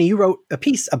 Stephanie, you wrote a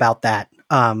piece about that,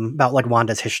 about like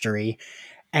Wanda's history,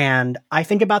 and I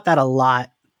think about that a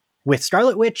lot with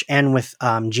Scarlet Witch and with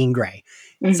Jean Grey.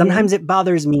 Mm-hmm. Sometimes it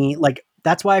bothers me, like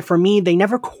that's why for me they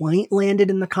never quite landed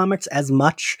in the comics as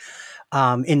much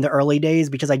in the early days,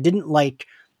 because I didn't like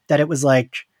that it was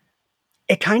like,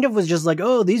 it kind of was just like,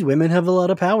 oh, these women have a lot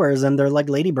of powers and they're like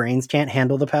lady brains, can't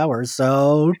handle the powers,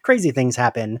 so crazy things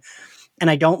happen. And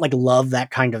I don't like love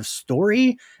that kind of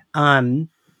story. And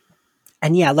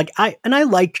yeah, like I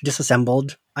liked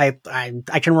Disassembled. I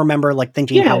can remember like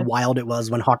thinking how wild it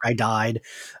was when Hawkeye died,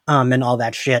 and all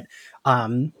that shit.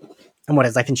 And what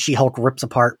is, I think She-Hulk rips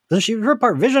apart, doesn't she rip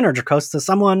apart Vision or Jocasta,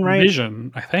 someone, right?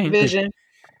 Vision, I think. Vision.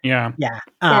 Yeah. Yeah.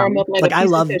 Like I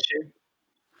love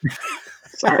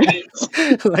Sorry.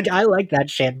 Like I like that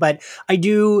shit, but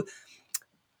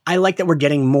I like that we're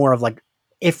getting more of like,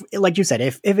 if, like you said,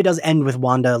 if it does end with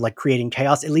Wanda like creating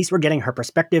chaos, at least we're getting her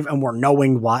perspective and we're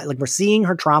knowing why. Like, we're seeing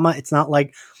her trauma. It's not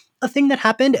like a thing that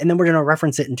happened and then we're going to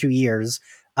reference it in 2 years.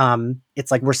 It's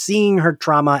like we're seeing her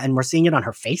trauma and we're seeing it on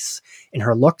her face, in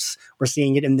her looks. We're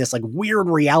seeing it in this like weird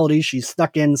reality she's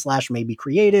stuck in / maybe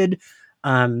created.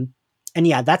 And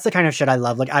yeah, that's the kind of shit I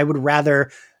love. Like, I would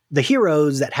rather the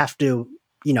heroes that have to,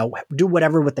 you know, do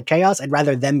whatever with the chaos, I'd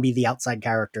rather them be the outside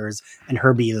characters and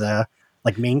her be the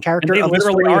like main character. And they of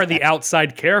literally the story, are the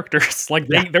outside characters. Like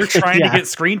they're trying to get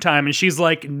screen time, and she's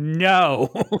like, no.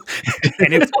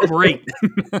 And it's great.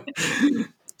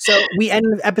 So we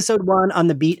end episode 1 on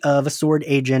the beat of a sword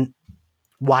agent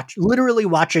literally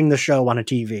watching the show on a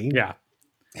TV. Yeah.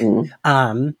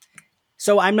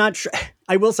 So I'm not sure.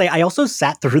 I will say I also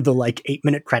sat through the like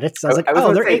 8-minute credits. I was like,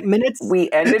 they're 8 minutes. We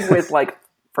ended with like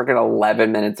freaking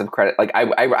 11 minutes of credit. Like I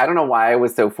don't know why I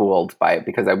was so fooled by it,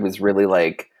 because I was really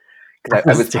like, I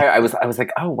was tired. I was like,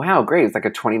 oh wow, great! It's like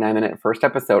a 29-minute first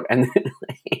episode, and then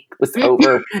like, it was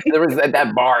over. There was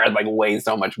that bar had like way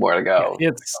so much more to go.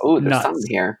 It's there's something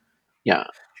here. Yeah.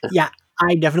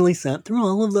 I definitely sat through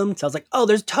all of them. So I was like, oh,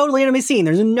 there's totally enemy scene.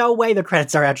 There's no way the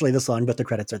credits are actually this long, but the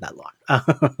credits are that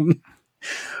long.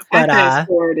 But I fast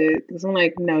forwarded because I'm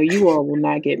like, no, you all will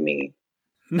not get me.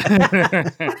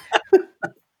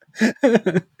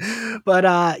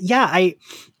 But yeah,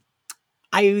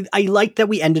 I like that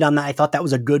we ended on that. I thought that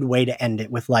was a good way to end it,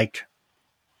 with like,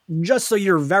 just so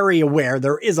you're very aware,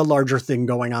 there is a larger thing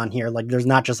going on here. Like, there's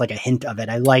not just like a hint of it.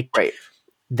 I like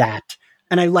that.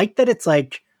 And I like that it's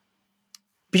like,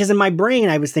 because in my brain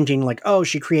I was thinking like, oh,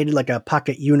 she created like a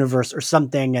pocket universe or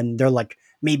something, and they're like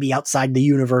maybe outside the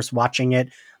universe watching it,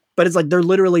 but it's like they're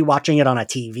literally watching it on a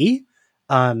TV.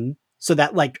 So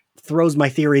that like throws my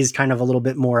theories kind of a little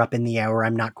bit more up in the air.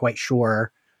 I'm not quite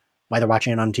sure why they're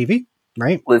watching it on TV,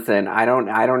 right? Listen, I don't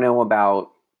know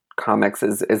about comics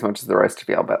as much as the rest of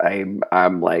y'all, but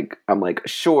I'm like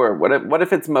sure. What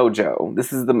if it's Mojo?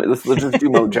 Let's just do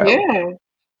Mojo. Yeah.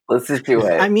 Let's just do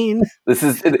it. I mean, this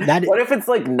is what if it's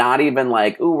like not even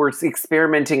like, ooh, we're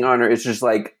experimenting on her. It's just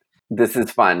like, this is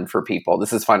fun for people.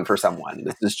 This is fun for someone.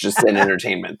 This is just an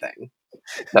entertainment thing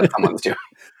that someone's doing.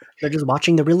 they're just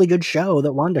watching the really good show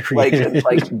that Wanda created.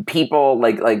 Like people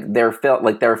like they're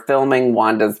filming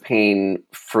Wanda's pain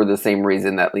for the same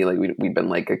reason that we've been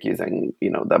like accusing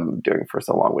them doing for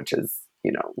so long, which is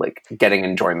like getting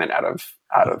enjoyment out of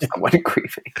someone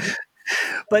grieving.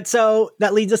 But so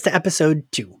that leads us to episode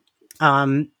 2.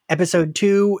 Episode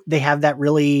 2, they have that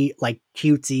really like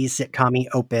cutesy sitcom-y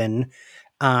open,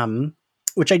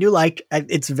 which I do like.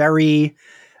 It's very,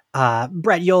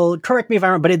 Brett, you'll correct me if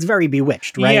I'm wrong, but it's very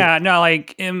Bewitched, right? Yeah, no,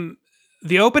 like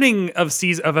the opening of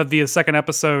the second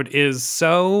episode is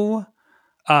so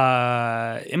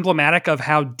emblematic of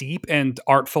how deep and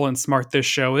artful and smart this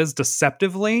show is,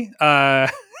 deceptively.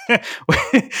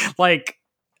 Like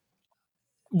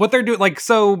what they're doing, like,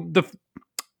 so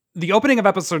the opening of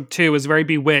episode 2 is very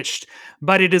Bewitched,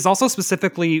 but it is also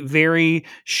specifically very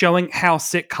showing how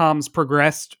sitcoms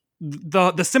progressed.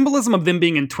 The symbolism of them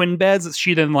being in twin beds that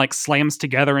she then like slams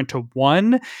together into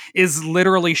one is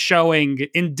literally showing.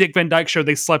 In Dick Van Dyke Show,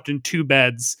 they slept in 2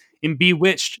 beds. In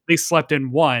Bewitched, they slept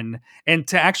in 1. And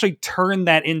to actually turn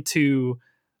that into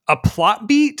a plot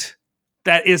beat,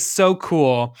 that is so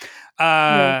cool.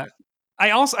 I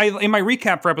in my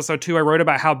recap for episode 2, I wrote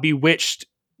about how Bewitched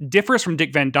differs from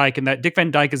Dick Van Dyke in that Dick Van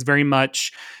Dyke is very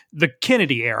much the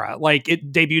Kennedy era. Like,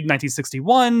 it debuted in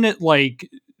 1961. Like,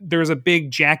 there's a big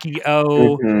Jackie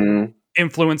O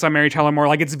influence on Mary Tyler Moore.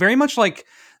 Like, it's very much like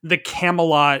the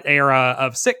Camelot era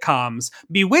of sitcoms.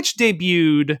 Bewitched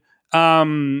debuted,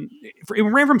 it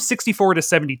ran from 64 to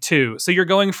 72. So you're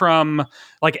going from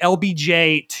like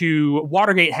LBJ to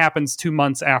Watergate happens 2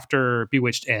 months after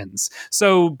Bewitched ends.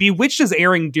 So Bewitched is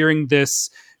airing during this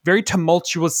very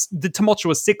tumultuous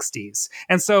 60s.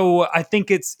 And so I think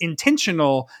it's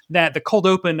intentional that the cold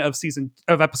open of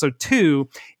episode 2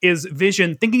 is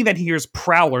Vision thinking that he hears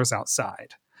prowlers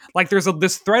outside. Like there's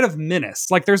this threat of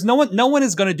menace. Like there's no one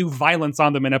is going to do violence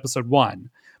on them in episode 1.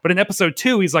 But in episode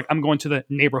 2, he's like, I'm going to the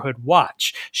neighborhood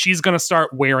watch. She's going to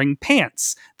start wearing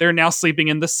pants. They're now sleeping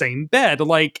in the same bed.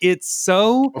 Like, it's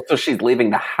so... So she's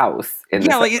leaving the house.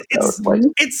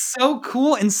 It's so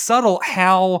cool and subtle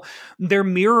how they're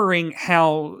mirroring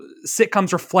how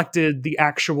sitcoms reflected the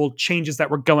actual changes that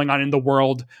were going on in the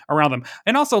world around them.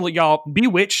 And also, y'all,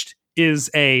 Bewitched is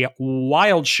a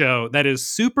wild show that is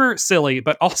super silly,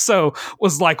 but also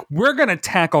was like, we're going to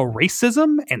tackle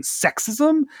racism and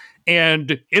sexism,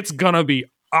 and it's going to be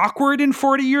awkward in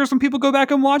 40 years when people go back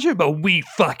and watch it, but we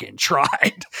fucking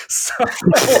tried. So,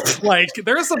 like,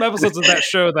 there are some episodes of that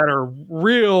show that are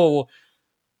real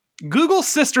Google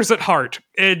Sisters at Heart.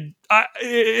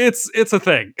 It's a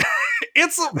thing.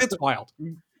 It's wild.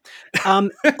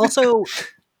 Also,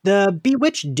 the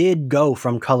Bewitched did go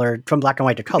from black and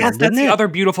white to color. Yes, that's the other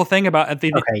beautiful thing about at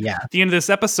the end of this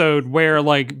episode, where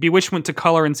like Bewitched went to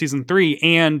color in season 3,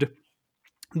 and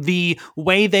the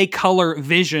way they color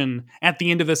Vision at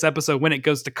the end of this episode when it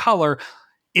goes to color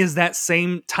is that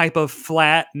same type of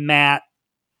flat, matte,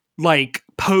 like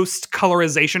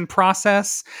post-colorization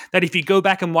process that if you go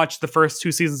back and watch the first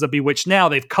 2 seasons of Bewitched now,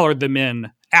 they've colored them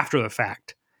in after the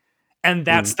fact. And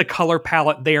that's the color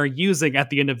palette they are using at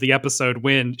the end of the episode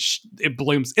when it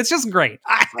blooms. It's just great.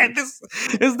 This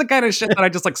is the kind of shit that I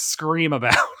just like scream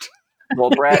about. Well,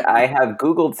 Brett, I have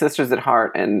Googled Sisters at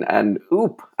Heart, and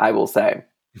I will say.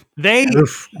 The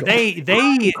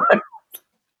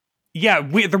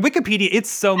Wikipedia, it's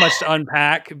so much to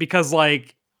unpack because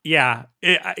like,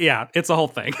 it's a whole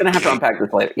thing. I'm going to have to unpack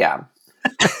this later. Yeah.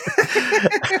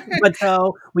 But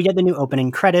so we get the new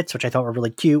opening credits, which I thought were really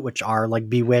cute, which are like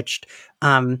Bewitched.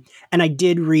 And I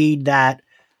did read that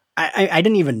I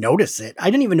didn't even notice it.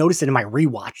 I didn't even notice it in my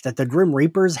rewatch that the Grim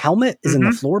Reaper's helmet is in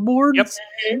the floorboards. Yep.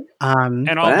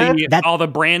 And all the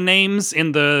brand names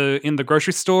in the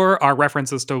grocery store are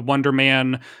references to Wonder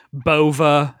Man,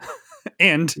 Bova,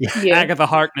 and Agatha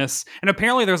Harkness. And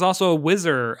apparently there's also a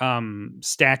Whizzer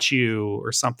statue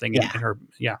or something in her.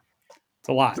 Yeah. It's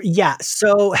a lot. Yeah.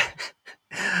 So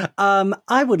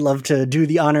I would love to do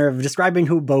the honor of describing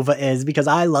who Bova is, because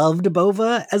I loved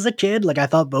Bova as a kid. Like, I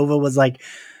thought Bova was like,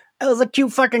 it was a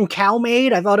cute fucking cow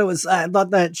maid. I thought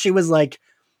that she was like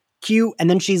cute. And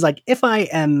then she's like, if I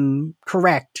am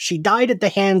correct, she died at the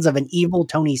hands of an evil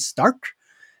Tony Stark.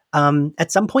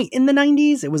 At some point in the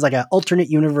 90s, it was like an alternate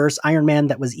universe Iron Man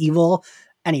that was evil,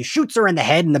 and he shoots her in the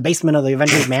head in the basement of the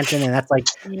Avengers mansion, and that's like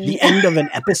the end of an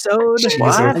episode.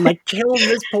 And like kills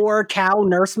this poor cow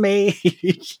nursemaid.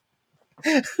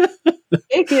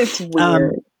 It gets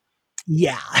weird.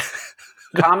 Yeah.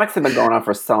 Comics have been going on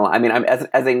for so long. I mean,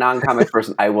 as a non-comic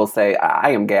person, I will say I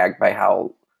am gagged by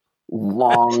how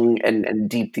long and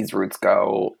deep these roots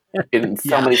go in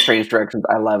so many strange directions.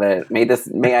 I love it.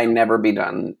 May I never be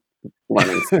done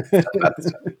learning stuff about this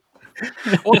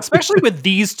stuff. Well, especially with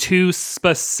these two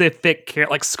specific,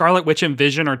 like Scarlet Witch and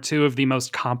Vision are two of the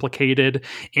most complicated,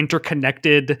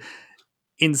 interconnected,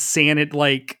 insane.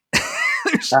 Like,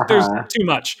 there's too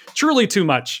much, truly too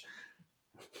much.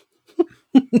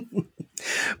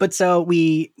 But so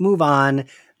we move on.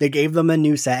 They gave them a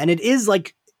new set, and it is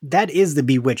like that is the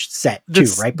Bewitched set too,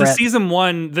 right, Brett? The season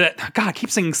one that I keep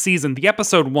saying season. The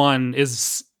episode one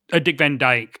is a Dick Van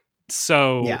Dyke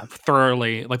so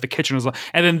thoroughly, like the kitchen was,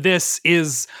 and then this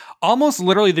is almost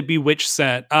literally the Bewitched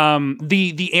set.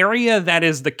 The area that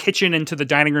is the kitchen into the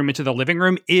dining room into the living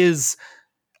room is,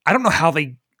 I don't know how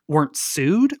they weren't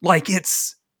sued. Like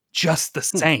it's just the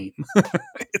same.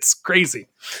 It's crazy.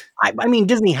 I mean,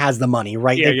 Disney has the money,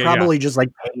 right? They probably just like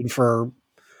paid for,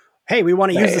 hey, we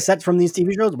want to use the sets from these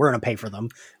TV shows. We're going to pay for them.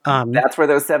 That's where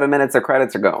those 7 minutes of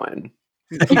credits are going.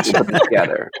 Keep them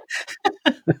together.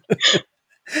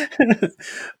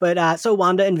 But so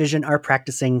Wanda and Vision are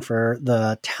practicing for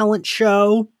the talent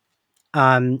show.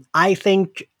 I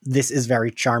think this is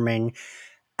very charming.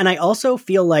 And I also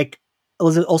feel like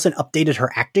Elizabeth Olsen updated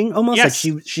her acting almost. Yes.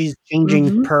 Like she's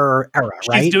changing per era,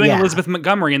 right? She's doing Elizabeth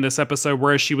Montgomery in this episode,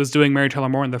 whereas she was doing Mary Tyler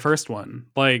Moore in the first one.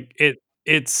 Like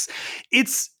it's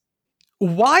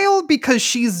wild because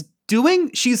she's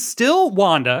still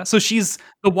Wanda. So she's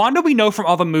the Wanda we know from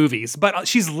all the movies, but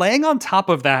she's laying on top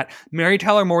of that Mary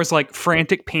Tyler Moore's like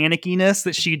frantic panickiness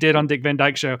that she did on Dick Van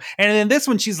Dyke Show. And in this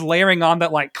one, she's layering on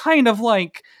that like kind of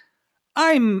like,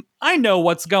 I know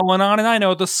what's going on and I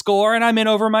know the score and I'm in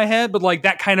over my head, but like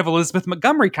that kind of Elizabeth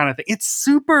Montgomery kind of thing. It's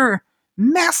super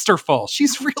masterful.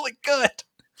 She's really good.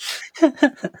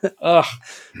 Ugh.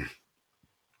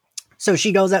 So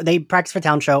she goes out, they practice for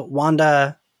town show.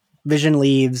 Wanda, Vision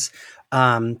leaves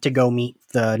to go meet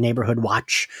the neighborhood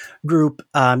watch group.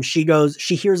 She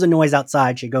hears a noise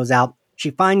outside. She goes out.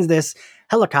 She finds this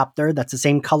helicopter that's the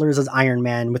same colors as Iron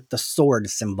Man with the sword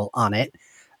symbol on it.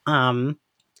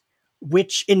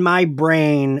 Which in my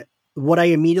brain, what I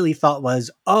immediately thought was,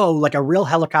 oh, like a real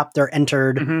helicopter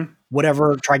entered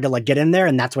whatever tried to like get in there.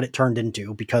 And that's what it turned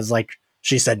into because like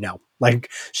she said no.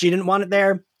 Like she didn't want it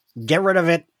there. Get rid of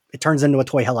it. It turns into a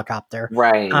toy helicopter.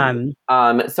 Right.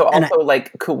 So also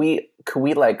like, could we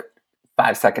like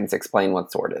 5 seconds explain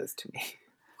what sword is to me?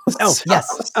 Oh,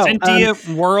 yes. Sentient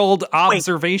world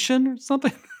observation or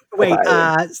something? Wait,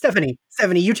 Stephanie,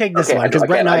 you take this one because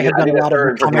Brett and I have done a lot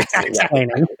of comics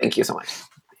explaining. Thank you so much.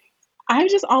 I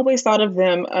just always thought of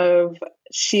them of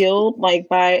S.H.I.E.L.D. like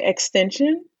by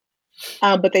extension.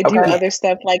 But they do other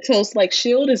stuff like, so it's like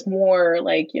S.H.I.E.L.D. is more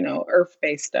like,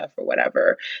 Earth-based stuff or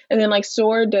whatever. And then like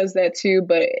S.W.O.R.D. does that too,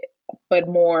 but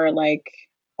more like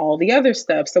all the other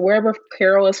stuff. So wherever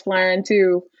Carol is flying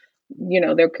to,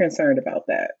 they're concerned about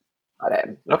that.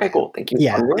 Okay, cool. Thank you.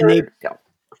 Yeah.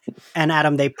 And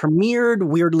Adam, they premiered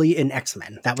weirdly in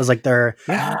X-Men. That was like their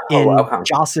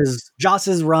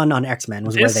Joss's run on X-Men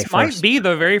was where they first. This might be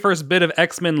the very first bit of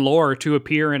X-Men lore to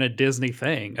appear in a Disney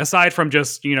thing, aside from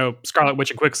just Scarlet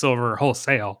Witch and Quicksilver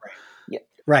wholesale.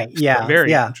 Right. Yeah.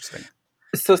 Very interesting.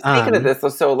 So speaking of this,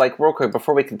 so like real quick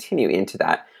before we continue into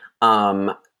that,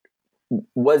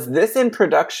 was this in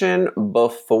production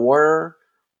before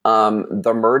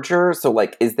the merger? So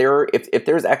like, is there, if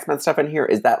there's X-Men stuff in here,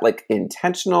 is that like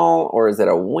intentional or is it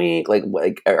a wink?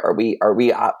 Like are we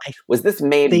was this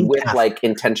made with after. Like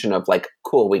intention of like,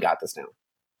 cool, we got this now?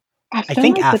 I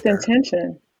think like after. With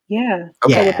intention. Yeah.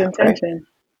 Okay. With intention.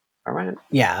 All right.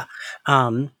 Yeah.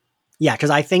 Yeah.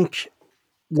 Cause I think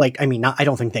like, I mean, I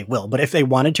don't think they will, but if they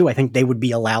wanted to, I think they would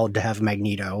be allowed to have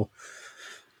Magneto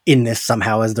in this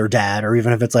somehow as their dad, or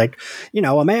even if it's like,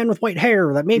 a man with white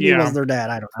hair that maybe was their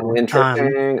dad. I don't know.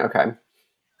 Interesting. Okay.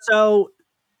 So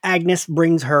Agnes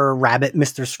brings her rabbit,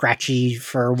 Mr. Scratchy,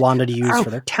 for Wanda to use for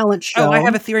their talent show. Oh, I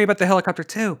have a theory about the helicopter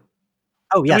too.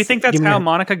 Oh, yes. Do we think that's how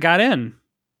Monica got in?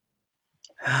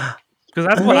 Because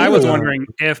that's what I was wondering.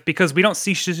 Because we don't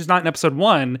see, she's not in episode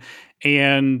 1,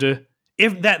 and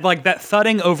if that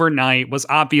thudding overnight was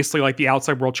obviously like the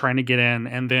outside world trying to get in,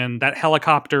 and then that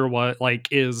helicopter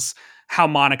is how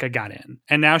Monica got in,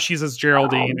 and now she's as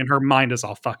Geraldine, and her mind is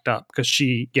all fucked up because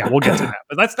we'll get to that.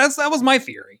 But that was my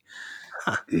theory.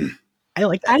 Huh. I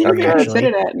like that I didn't theory, even actually.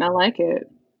 consider that, and I like it.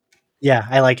 Yeah,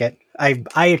 I like it.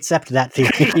 I accept that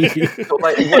theory. So,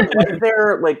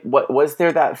 was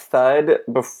there that thud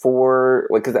before?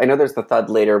 Because I know there's the thud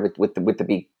later with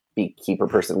the beekeeper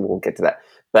person. We'll get to that.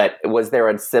 But was there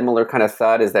a similar kind of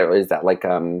thud? Is that like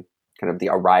kind of the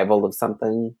arrival of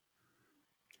something?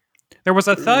 There was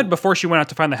a thud before she went out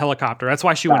to find the helicopter. That's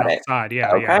why she went outside.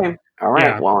 Yeah. Okay. Yeah. All right.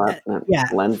 Yeah. Well,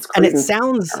 that lends And credence.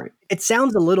 it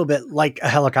sounds a little bit like a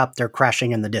helicopter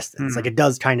crashing in the distance. Like it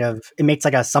does it makes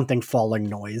like a something falling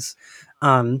noise.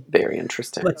 Very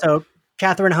interesting. But so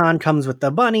Catherine Hahn comes with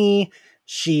the bunny.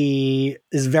 She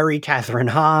is very Catherine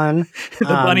Hahn. The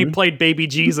bunny played baby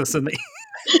Jesus in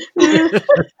the.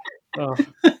 Oh.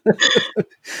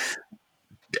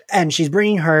 And she's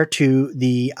bringing her to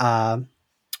the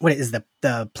what is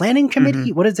the planning committee?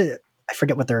 Mm-hmm. What is it? I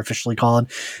forget what they're officially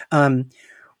called. And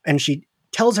she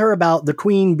tells her about the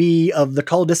queen bee of the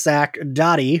cul-de-sac,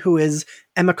 Dottie, who is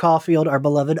Emma Caulfield, our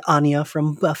beloved Anya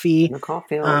from Buffy. Emma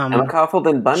Caulfield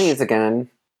and bunnies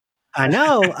again. I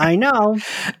know.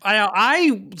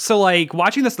 So like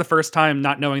watching this the first time,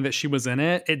 not knowing that she was in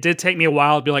it, it did take me a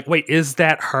while to be like, wait, is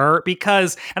that her?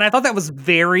 And I thought that was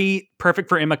very perfect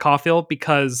for Emma Caulfield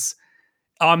because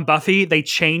on Buffy, they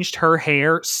changed her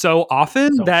hair so often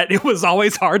that it was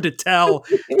always hard to tell.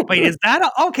 Wait, is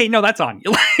that okay? No, that's Anya.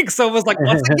 So it was like,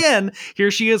 once again, here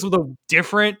she is with a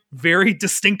different, very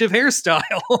distinctive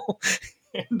hairstyle.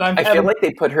 I feel like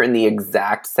they put her in the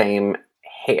exact same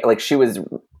hair. Like she was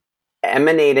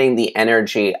emanating the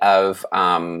energy of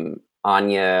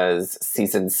Anya's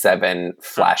season 7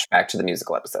 flashback to the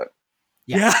musical episode.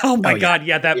 Yeah. Oh my God.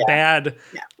 Yeah. That bad.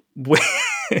 Yeah. Wig.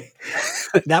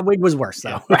 That wig was worse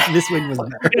though. This wig was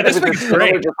better. Yeah, this wig's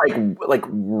great. Just like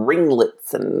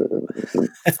ringlets and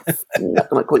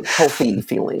like healthy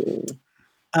feeling.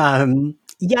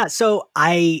 Yeah. So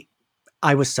I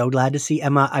was so glad to see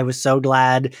Emma. I was so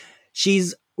glad.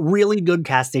 She's really good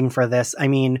casting for this. I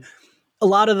mean, a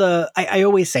lot of I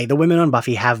always say the women on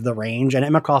Buffy have the range, and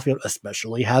Emma Caulfield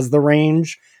especially has the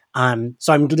range.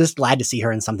 So I'm just glad to see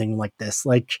her in something like this.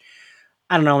 Like,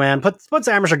 I don't know, man. Put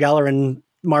Sarah Michelle Gellar in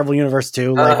Marvel Universe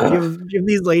too. Like, give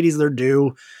these ladies their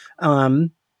due.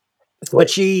 But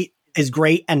she is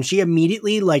great, and she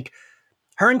immediately, like,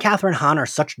 her and Catherine Hahn are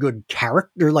such good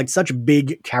character, like such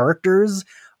big characters,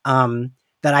 that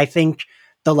I think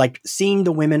seeing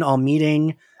the women all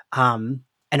meeting, and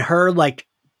her, like,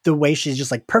 the way she's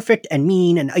just like perfect and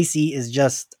mean and icy is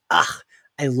just, I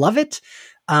love it.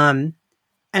 And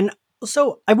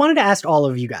so I wanted to ask all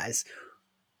of you guys,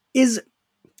 is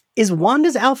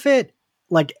Wanda's outfit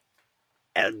like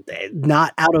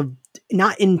not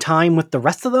in time with the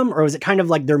rest of them, or is it kind of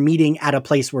like they're meeting at a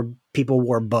place where people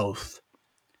wore both?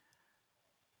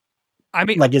 I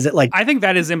mean, like, is it like, I think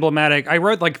that is emblematic. I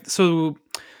wrote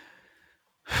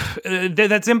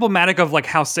that's emblematic of like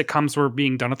how sitcoms were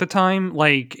being done at the time.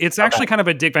 Like, it's actually kind of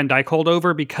a Dick Van Dyke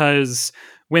holdover, because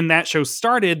when that show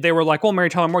started, they were like, well, Mary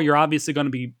Tyler Moore, you're obviously going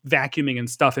to be vacuuming and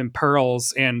stuff in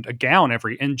pearls and a gown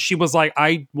and she was like,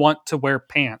 I want to wear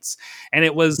pants. And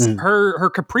it was her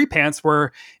capri pants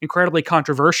were incredibly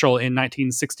controversial in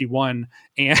 1961.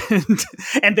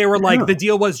 And they were like, the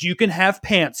deal was you can have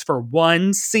pants for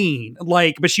one scene,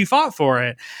 like, but she fought for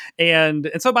it.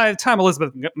 And so by the time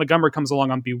Elizabeth Montgomery comes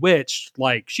along on Bewitched,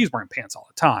 like, she's wearing pants all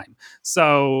the time.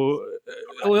 So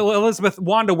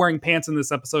Wanda wearing pants in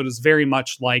this episode is very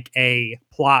much like a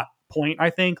plot point,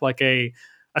 I think, like a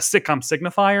sitcom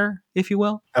signifier, if you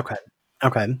will. Okay.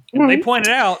 They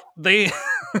pointed out they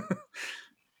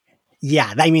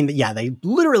yeah, I mean, yeah, they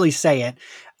literally say it.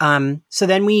 So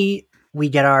then we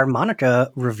get our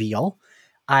Monica reveal.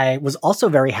 I was also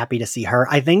very happy to see her.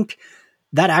 I think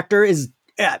that actor is,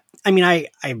 I mean,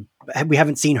 we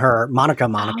haven't seen her Monica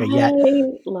yet.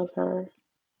 I love her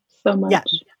so much. Yeah,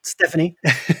 Stephanie.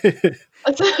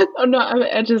 Oh no,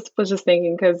 I just was just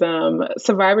thinking because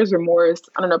Survivor's Remorse,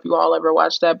 I don't know if you all ever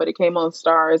watched that, but it came on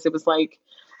Stars. It was like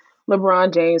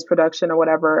LeBron James production or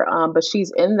whatever. But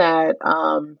she's in that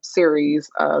series,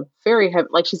 very heavy,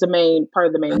 like she's a main part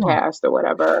of the main cast or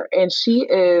whatever, and she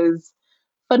is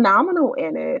phenomenal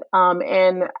in it.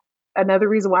 And another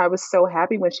reason why I was so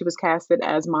happy when she was casted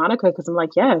as Monica, because I'm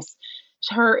like, yes,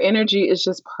 her energy is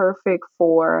just perfect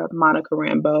for Monica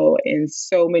Rambeau in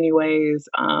so many ways.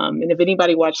 And if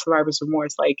anybody watched Survivor's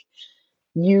Remorse, like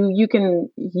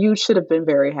you should have been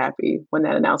very happy when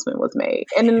that announcement was made.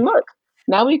 And then look,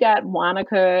 now we got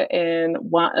Monica and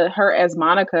her as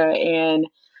Monica, and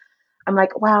I'm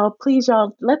like, wow, please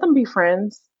y'all let them be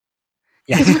friends.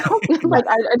 Like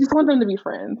I just want them to be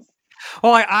friends.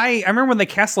 Well, I remember when they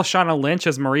cast Lashana Lynch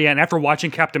as Maria, and after watching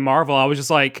Captain Marvel, I was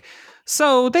just like,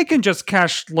 so they can just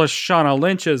cast Lashana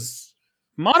Lynch as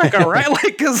Monica, right?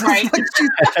 Like, because Right. like, she's,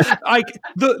 like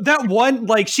that one,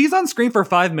 like she's on screen for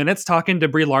 5 minutes talking to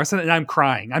Brie Larson, and I'm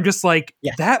crying. I'm just like,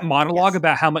 that monologue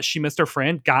about how much she missed her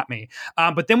friend got me.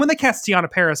 But then when they cast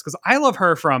Tiana Paris, because I love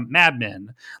her from Mad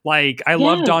Men, like I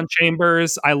love Dawn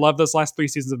Chambers, I love those last 3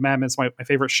 seasons of Mad Men. It's my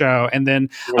favorite show. And then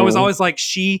I was always like,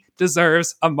 she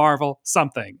deserves a Marvel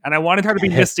something, and I wanted her to be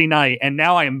Misty Knight, and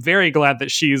now I am very glad that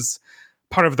she's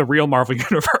part of the real Marvel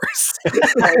universe.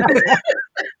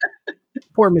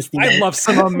 Poor Misty Knight. I love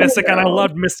Simone Missick and I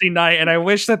loved Misty Knight, and I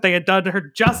wish that they had done her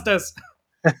justice.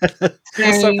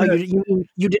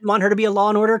 You didn't want her to be a Law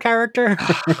and Order character?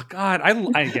 Oh, God,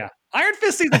 yeah. Iron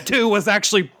Fist season 2 was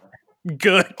actually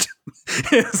good.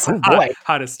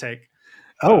 Hottest take.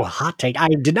 Hot take. I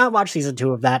did not watch season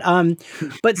 2 of that.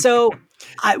 But so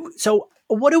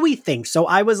what do we think? So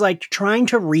I was like trying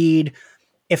to read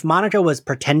if Monica was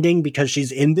pretending because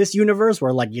she's in this universe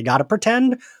where like you gotta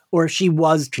pretend, or if she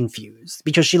was confused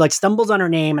because she like stumbles on her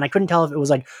name, and I couldn't tell if it was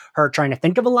like her trying to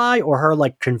think of a lie or her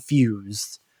like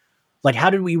confused. Like, how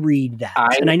did we read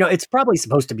that? And I know it's probably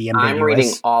supposed to be ambiguous. I'm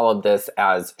reading all of this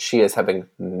as she is having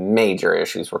major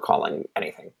issues recalling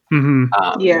anything.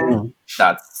 Mm-hmm.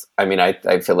 That's, I mean,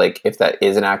 I feel like if that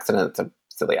is an accident, it's a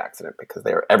silly accident because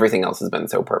everything else has been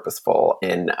so purposeful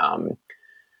in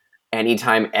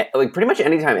anytime, like pretty much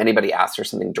anytime anybody asks her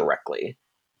something directly,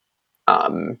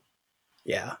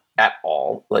 at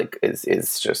all, like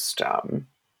is just,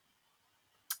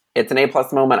 it's an A+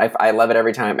 moment. I love it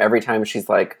every time she's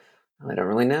like, I don't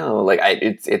really know. Like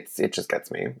it just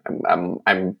gets me.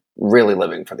 I'm really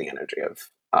living for the energy of,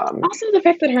 also the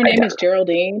fact that her name is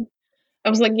Geraldine. I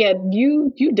was like, yeah,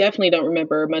 you definitely don't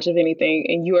remember much of anything,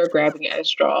 and you are grabbing at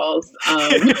straws.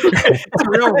 It's a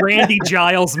real Randy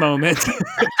Giles moment.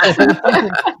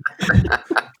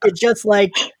 It's just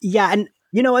like, and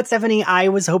you know what, Stephanie? I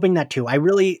was hoping that too.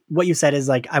 What you said is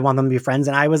like, I want them to be friends,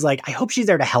 and I was like, I hope she's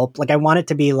there to help. Like, I want it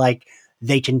to be like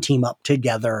they can team up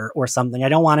together or something. I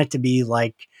don't want it to be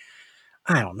like,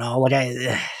 I don't know, like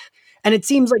and it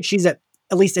seems like she's at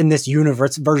least in this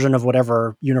universe version of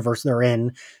whatever universe they're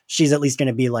in, she's at least going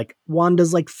to be like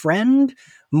Wanda's like friend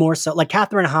more so. Like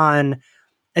Catherine Hahn,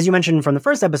 as you mentioned from the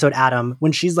first episode, Adam,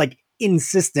 when she's like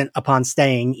insistent upon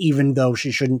staying, even though she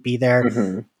shouldn't be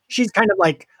there, she's kind of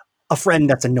like a friend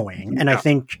that's annoying. And I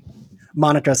think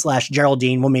Monica /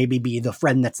 Geraldine will maybe be the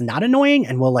friend that's not annoying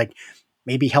and will like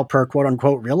maybe help her quote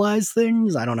unquote realize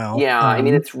things. I don't know. Yeah. I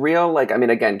mean, it's real. Like, I mean,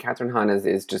 again, Catherine Hahn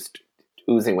is just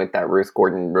oozing with that Ruth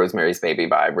Gordon, Rosemary's Baby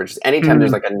vibe, where just anytime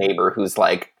there's like a neighbor who's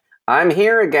like, I'm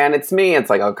here again, it's me. It's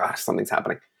like, oh gosh, something's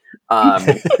happening. But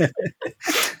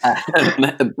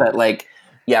like,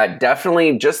 yeah,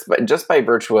 definitely just by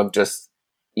virtue of just,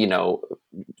 you know,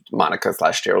 Monica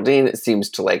 / Geraldine, it seems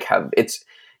to like have, it's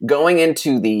going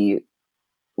into the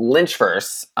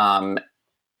Lynchverse.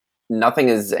 Nothing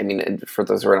is, I mean, for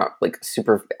those who are not like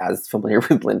super as familiar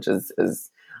with Lynch as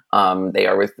they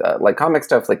are with like comic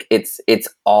stuff, like it's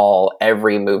all,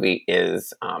 every movie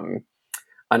is an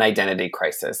identity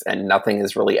crisis, and nothing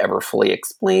is really ever fully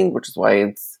explained, which is why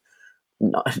it's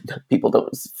not, people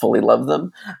don't fully love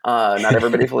them. Not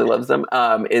everybody fully loves them.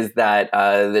 Is that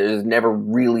there's never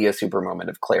really a super moment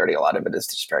of clarity. A lot of it is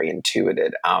just very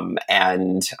intuitive.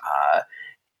 And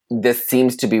this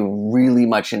seems to be really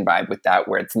much in vibe with that,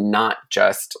 where it's not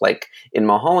just like in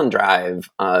Mulholland Drive,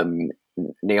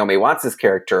 Naomi Watts'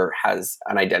 character has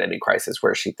an identity crisis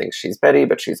where she thinks she's Betty,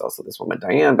 but she's also this woman,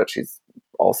 Diane, but she's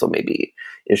also maybe,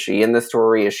 is she in the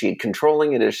story? Is she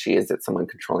controlling it? Is it someone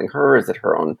controlling her? Is it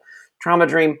her own trauma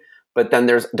dream? But then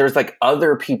there's like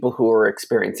other people who are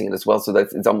experiencing it as well. So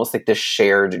it's almost like this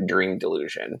shared dream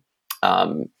delusion.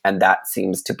 And that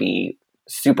seems to be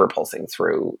super pulsing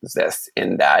through this,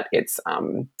 in that it's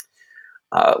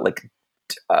like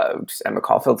Emma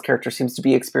Caulfield's character seems to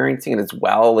be experiencing it as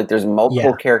well. Like there's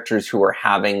multiple characters who are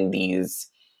having these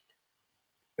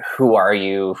who are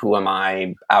you, who am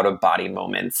I, out of body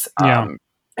moments.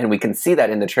 And we can see that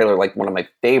in the trailer. Like one of my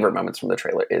favorite moments from the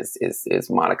trailer is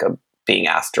Monica being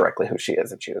asked directly who she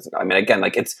is, and she doesn't know. I mean, again,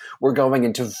 like we're going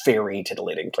into very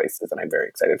titillating places, and I'm very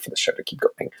excited for the show to keep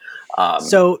going.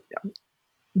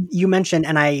 You mentioned,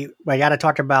 and I got to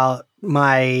talk about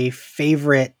my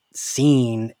favorite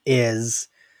scene is,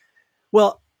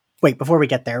 well, wait, before we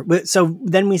get there. So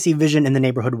then we see Vision in the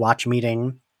neighborhood watch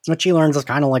meeting, what she learns is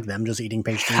kind of like them, just eating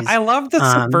pastries. I love the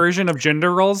subversion of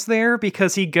gender roles there,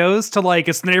 because he goes to like,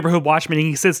 it's the neighborhood watch meeting.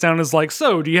 He sits down and is like,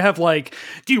 so do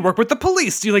you work with the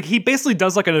police? Do you he basically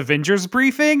does like an Avengers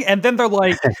briefing. And then they're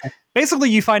like, basically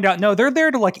you find out, no, they're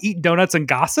there to like eat donuts and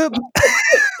gossip.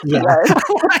 Yeah.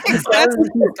 He's got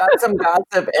some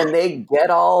gossip and they get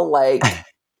all like,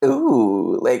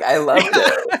 ooh, like I love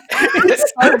it.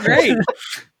 It's so great.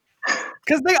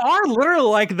 Because they are literally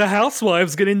like the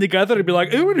housewives getting together to be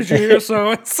like, ooh, did you hear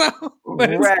so-and-so?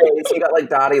 Right. So you got like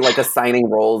Dottie like assigning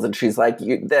roles and she's like,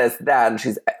 you this, that, and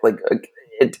she's like,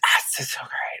 it's so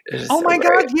great. Oh my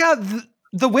God. Yeah.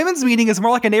 The women's meeting is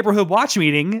more like a neighborhood watch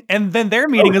meeting, and then their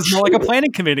meeting is more like a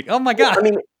planning committee. Oh my God. I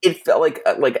mean, it felt like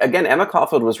again, Emma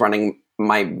Caulfield was running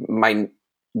my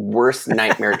worst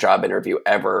nightmare job interview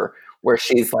ever, where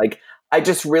she's like, I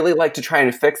just really like to try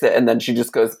and fix it. And then she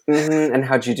just goes, and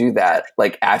how'd you do that?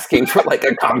 Like asking for like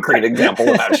a concrete example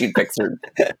of how she'd fix her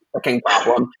fucking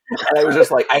problem. And I was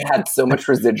just like, I had so much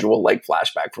residual like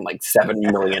flashback from like 7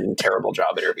 million terrible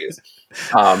job interviews.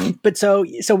 But so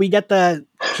we get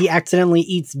he accidentally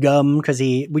eats gum because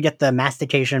we get the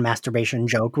masturbation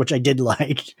joke, which I did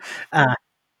like.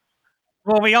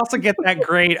 Well, we also get that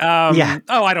great, yeah.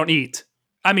 Oh, I don't eat.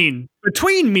 I mean,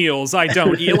 between meals, I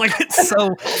don't eat. Like, it's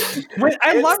so.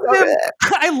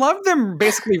 I love them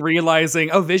basically realizing,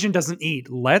 oh, Vision doesn't eat.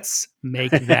 Let's make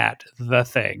that the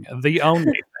thing, the only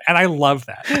thing. And I love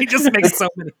that. They just make so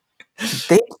many.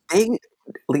 They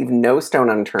leave no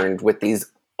stone unturned with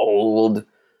these old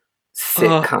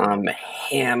sitcom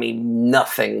hammy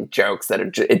nothing jokes that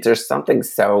are there's something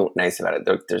so nice about it.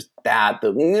 There's that.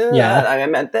 I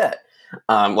meant that.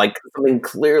 Like something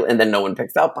clear, and then no one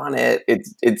picks up on it.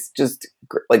 It's just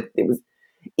like it was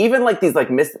even like these like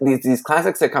these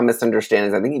classic sitcom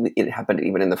misunderstandings. I think it happened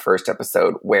even in the first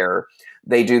episode where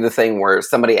they do the thing where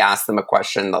somebody asks them a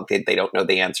question that they don't know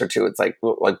the answer to. It's like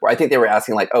I think they were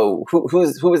asking like, oh, who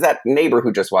was that neighbor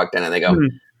who just walked in? And they go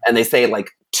and they say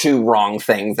like 2 wrong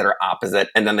things that are opposite,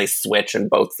 and then they switch and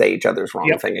both say each other's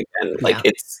wrong thing again. Like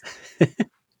it's.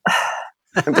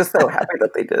 I'm just so happy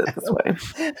that they did it this way.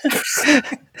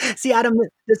 See, Adam,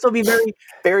 this will be very,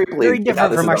 very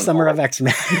different from our Summer of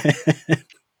X-Men.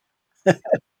 It's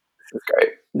great.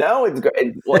 No, it's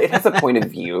great. Well, it has a point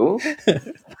of view.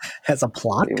 Has a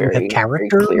plot, a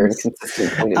character, very clear and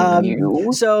consistent point of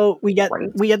view. So we get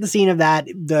the scene of that.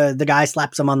 The guy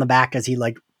slaps him on the back as he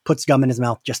like puts gum in his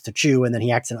mouth just to chew, and then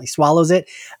he accidentally swallows it.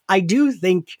 I do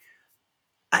think.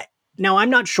 Now, I'm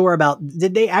not sure about,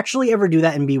 did they actually ever do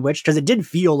that in Bewitched? Because it did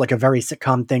feel like a very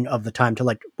sitcom thing of the time to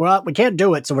like, well, we can't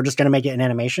do it, so we're just going to make it in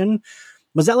animation.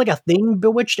 Was that like a thing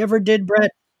Bewitched ever did,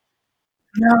 Brett?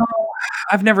 No,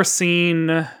 I've never seen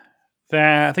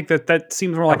that. I think that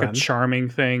seems more like a charming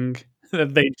thing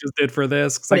that they just did for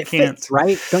this, because I can't. Fits,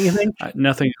 right? Don't you think?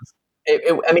 Nothing.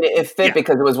 It fit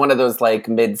because it was one of those like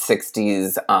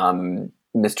mid-60s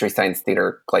Mystery Science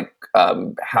Theater like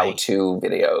how-to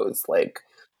videos, like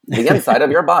the inside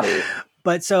of your body.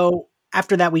 But so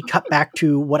after that, we cut back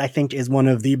to what I think is one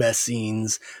of the best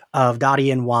scenes of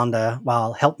Dottie and Wanda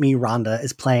while Help Me Rhonda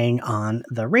is playing on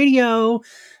the radio,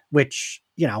 which,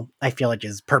 you know, I feel like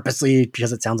is purposely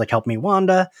because it sounds like Help Me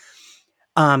Wanda.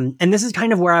 And this is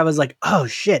kind of where I was like, oh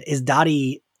shit, is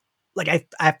Dottie like,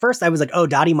 at first I was like, oh,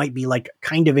 Dottie might be like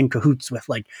kind of in cahoots with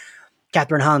like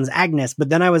Catherine Hahn's Agnes. But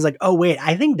then I was like, oh wait,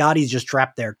 I think Dottie's just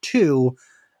trapped there too,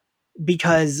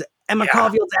 because Emma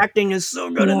Caulfield's acting is so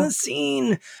good in the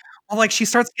scene. Well, like she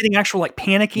starts getting actual like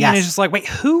panicky and it's just like, wait,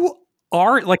 who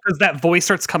are like, because that voice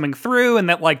starts coming through and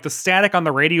that like the static on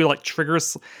the radio like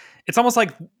triggers. It's almost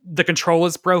like the control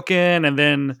is broken, and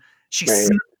then she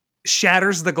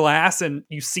shatters the glass and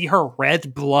you see her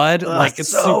red blood. Like it's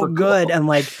so super good. Cool. And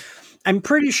like, I'm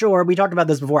pretty sure we talked about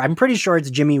this before. I'm pretty sure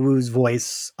it's Jimmy Woo's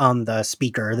voice on the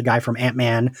speaker, the guy from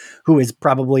Ant-Man, who is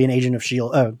probably an agent of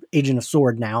S.H.I.E.L.D., agent of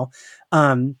S.W.O.R.D. now.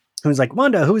 Who's like,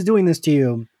 Wanda, who's doing this to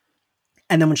you?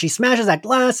 And then when she smashes that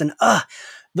glass and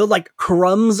the like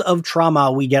crumbs of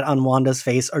trauma we get on Wanda's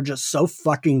face are just so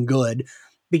fucking good,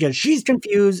 because she's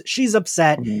confused, she's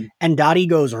upset, and Dottie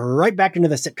goes right back into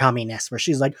the sitcom-iness where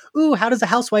she's like, ooh, how does a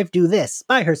housewife do this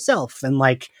by herself? And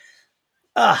like,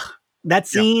 that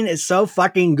scene is so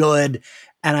fucking good.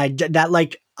 And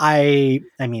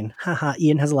I mean, haha,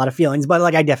 Ian has a lot of feelings, but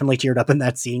like I definitely teared up in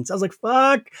that scene. So I was like,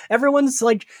 fuck, everyone's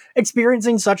like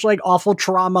experiencing such like awful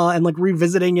trauma and like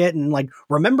revisiting it and like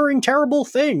remembering terrible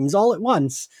things all at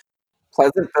once.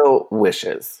 Pleasantville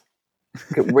wishes.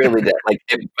 It really did.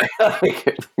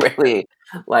 It really,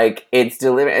 like it's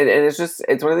delivered. And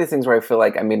it's one of these things where I feel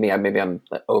like maybe I'm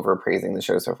overpraising the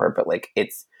show so far, but like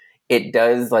it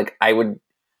does, like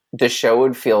the show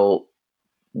would feel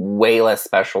way less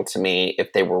special to me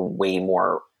if they were way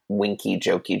more winky,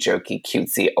 jokey,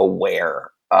 cutesy,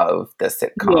 aware of the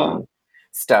sitcom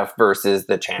stuff versus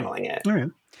the channeling it. All right.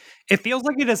 It feels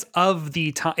like it is of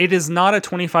the time. It is not a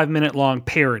 25-minute long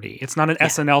parody. It's not an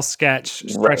SNL sketch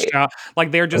stretched out.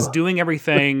 Like they're just doing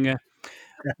everything.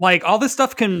 Like all this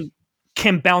stuff can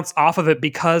bounce off of it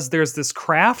because there's this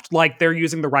craft. Like they're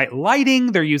using the right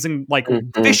lighting. They're using like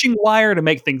fishing wire to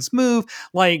make things move.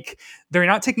 Like they're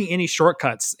not taking any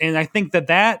shortcuts. And I think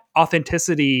that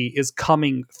authenticity is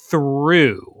coming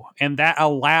through, and that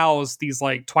allows these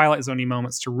like Twilight Zone-y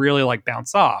moments to really like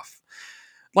bounce off.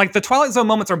 Like the Twilight Zone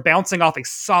moments are bouncing off a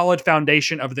solid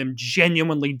foundation of them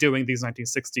genuinely doing these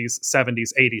 1960s,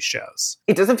 70s, 80s shows.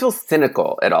 It doesn't feel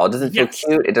cynical at all. It doesn't feel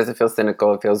cute. It doesn't feel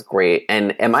cynical. It feels great.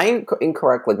 And am I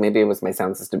incorrect? Like maybe it was my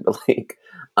sound system, but like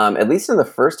at least in the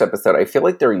first episode, I feel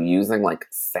like they're using like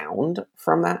sound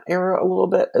from that era a little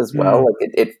bit as well.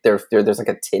 Like there's like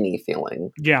a tinny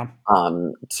feeling. Yeah.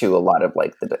 To a lot of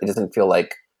like it doesn't feel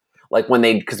like when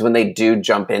they do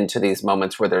jump into these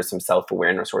moments where there's some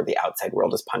self-awareness or the outside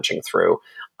world is punching through,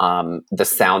 the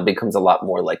sound becomes a lot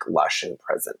more like lush and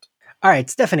present. All right,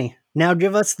 Stephanie, now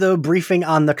give us the briefing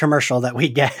on the commercial that we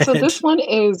get. So this one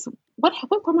is, what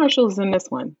commercial is in this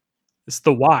one? It's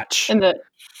the watch. And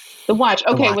the watch.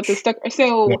 Okay, with the sticker.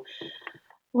 So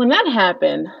when that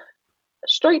happened,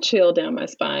 straight chill down my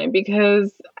spine,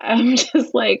 because I'm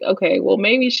just like, okay, well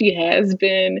maybe she has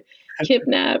been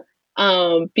kidnapped.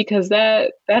 Because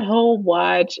that whole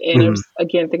watch, and I'm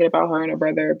again thinking about her and her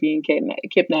brother being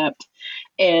kidnapped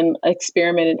and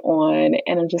experimented on,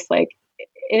 and I'm just like,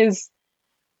 is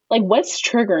like, what's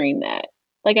triggering that?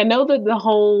 Like, I know that the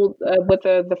whole with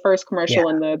the first commercial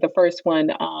and the first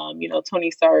one, Tony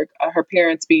Stark, her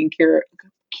parents being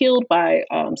killed by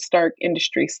Stark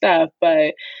Industry stuff,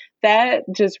 but that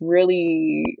just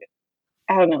really,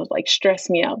 I don't know, like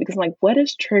stressed me out, because I'm like, what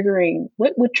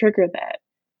would trigger that?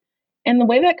 And the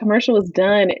way that commercial is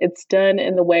done, it's done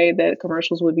in the way that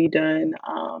commercials would be done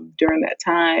during that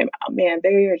time. Oh, man,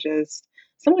 they are just,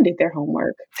 someone did their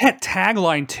homework. That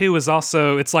tagline, too, is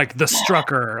also, it's like the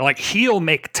Strucker. Like, he'll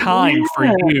make time for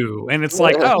you. And it's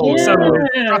like, so is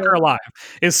Strucker alive?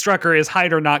 Is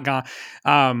Hyder not gone?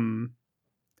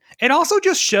 It also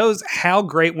just shows how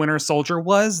great Winter Soldier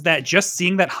was, that just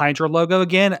seeing that Hydra logo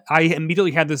again, I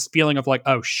immediately had this feeling of like,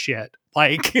 oh, shit.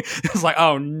 Like, it's like,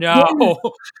 oh, no.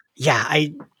 Yeah,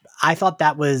 I thought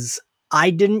that was, I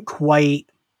didn't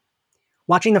quite,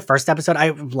 watching the first episode, I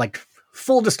like,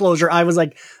 full disclosure, I was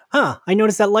like, I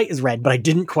noticed that light is red, but I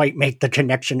didn't quite make the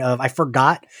connection of, I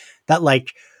forgot that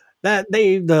like, that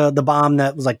the bomb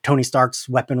that was like Tony Stark's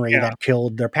weaponry that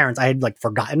killed their parents, I had like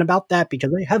forgotten about that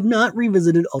because I have not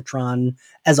revisited Ultron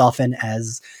as often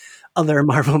as other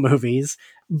Marvel movies.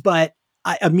 But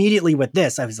I immediately with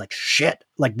this, I was like, shit,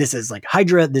 like this is like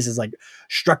Hydra, this is like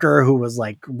Strucker, who was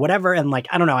like whatever. And like,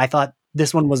 I don't know, I thought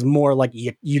this one was more like,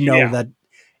 that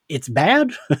it's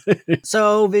bad.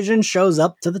 So Vision shows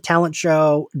up to the talent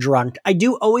show drunk. I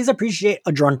do always appreciate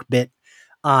a drunk bit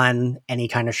on any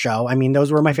kind of show. I mean,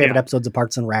 those were my favorite episodes of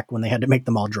Parks and Rec when they had to make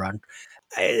them all drunk.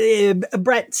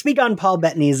 Brett, speak on Paul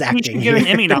Bettany's acting. He should get an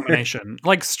Emmy nomination.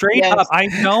 Like, straight up, I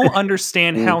don't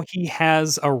understand how he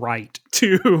has a right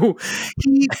to.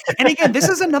 And again, this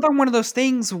is another one of those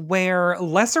things where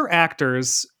lesser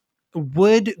actors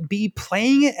would be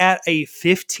playing it at a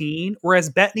 15, whereas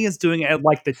Bettany is doing it at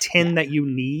like the 10 that you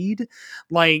need.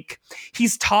 Like,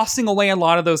 he's tossing away a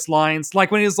lot of those lines,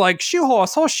 like when he's like shoe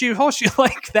horse, horseshoe,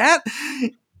 like that.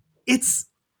 It's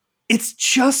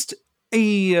just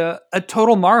a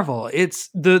total marvel. It's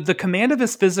the command of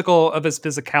his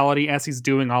physicality as he's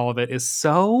doing all of it is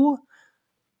so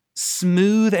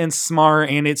smooth and smart,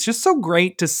 and it's just so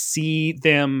great to see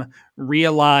them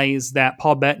realize that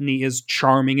Paul Bettany is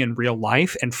charming in real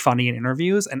life and funny in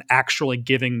interviews, and actually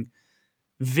giving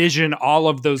Vision all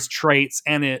of those traits,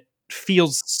 and it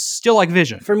feels still like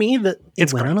Vision. For me,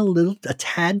 it went on a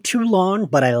tad too long,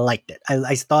 but I liked it.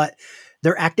 I thought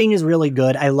their acting is really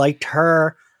good. I liked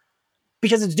her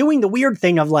because it's doing the weird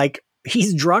thing of like,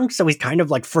 he's drunk, so he's kind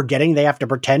of like forgetting they have to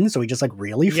pretend, so he just like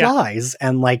really flies,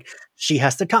 and like she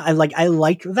has to come. I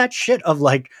like that shit of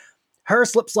like her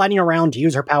slip sliding around to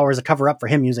use her powers to cover up for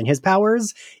him using his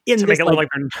powers in to this, make it look like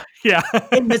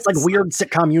in this like weird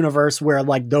sitcom universe where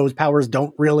like those powers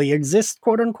don't really exist,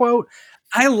 quote unquote.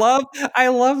 I love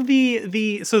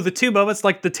the two moments,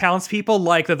 like the townspeople,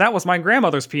 like that was my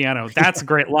grandmother's piano. That's a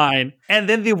great line. And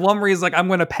then the one where he's like, I'm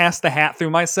going to pass the hat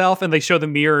through myself, and they show the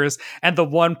mirrors, and the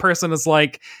one person is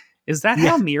like, is that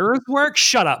how mirrors work?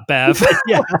 Shut up, Bev.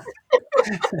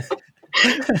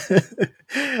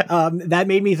 That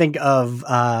made me think of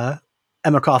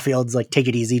Emma Caulfield's like "Take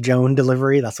it easy, Joan"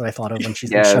 delivery. That's what I thought of when she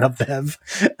said Yes. "Shut up, Bev."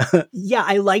 Yeah,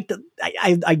 I liked.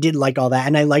 I did like all that,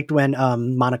 and I liked when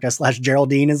Monica /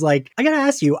 Geraldine is like, "I gotta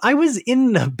ask you, I was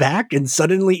in the back and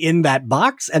suddenly in that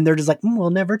box," and they're just like, "We'll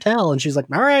never tell." And she's like,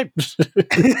 "All right."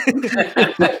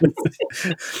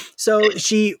 So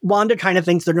Wanda kind of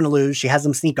thinks they're gonna lose. She has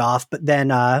them sneak off, but then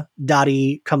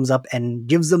Dottie comes up and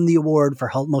gives them the award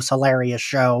for most hilarious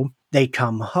show. They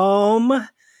come home.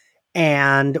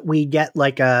 And we get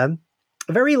like a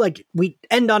very like we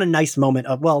end on a nice moment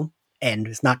of end.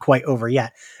 It's not quite over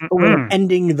yet. But we're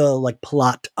ending the like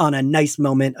plot on a nice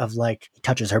moment of like he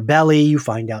touches her belly, you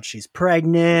find out she's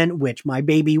pregnant, which my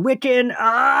baby Wiccan.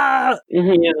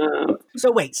 Yeah.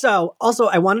 So also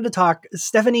I wanted to talk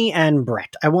Stephanie and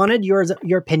Brett. I wanted your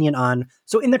opinion on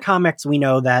so in the comics we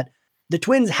know that the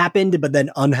twins happened, but then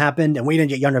unhappened, and we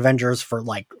didn't get Young Avengers for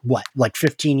like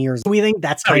 15 years. Do we think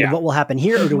that's kind of what will happen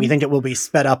here, or do we think it will be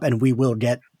sped up and we will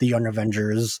get the Young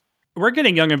Avengers? We're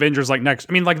getting Young Avengers like next.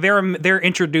 I mean, like they're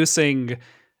introducing,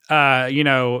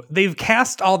 they've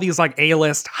cast all these like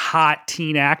A-list hot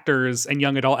teen actors and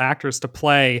young adult actors to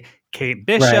play Kate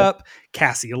Bishop,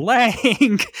 Cassie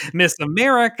Lang, Miss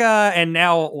America, and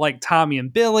now like Tommy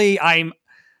and Billy.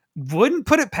 Wouldn't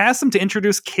put it past them to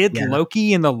introduce Kid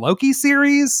Loki in the Loki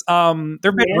series. There have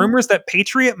been rumors that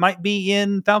Patriot might be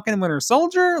in Falcon and Winter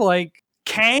Soldier. Like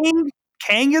Kang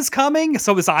is coming,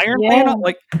 so is Iron Man.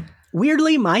 Like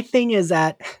weirdly, my thing is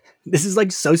that this is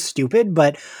like so stupid,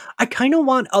 but I kind of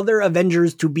want other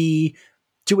Avengers to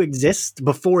exist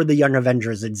before the Young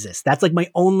Avengers exist. That's like my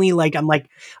only I'm like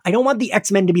I don't want the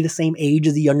X-Men to be the same age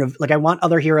as the Young I want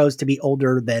other heroes to be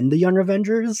older than the Young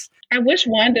Avengers. I wish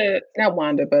Wonder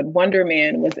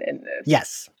Man was in this.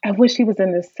 Yes. I wish he was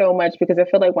in this so much because I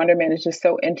feel like Wonder Man is just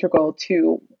so integral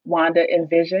to Wanda and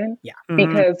Vision. Yeah.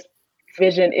 Because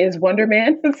Vision is Wonder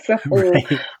Man, so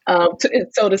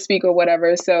so to speak, or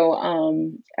whatever.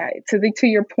 So, to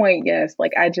your point, yes,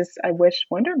 like I wish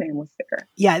Wonder Man was there.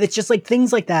 Yeah, it's just like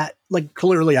things like that. Like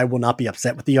clearly, I will not be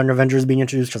upset with the Young Avengers being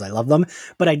introduced because I love them,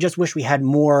 but I just wish we had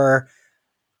more.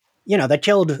 They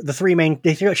killed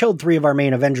They killed 3 of our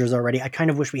main Avengers already. I kind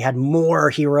of wish we had more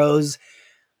heroes.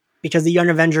 Because the Young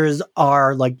Avengers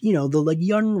are the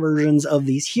young versions of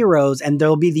these heroes, and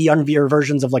they'll be the younger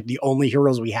versions of like the only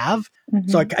heroes we have.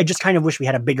 Mm-hmm. So I just kind of wish we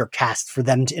had a bigger cast for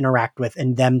them to interact with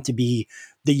and them to be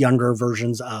the younger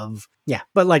versions of. Yeah,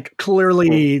 but like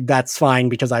clearly that's fine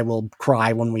because I will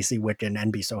cry when we see Wiccan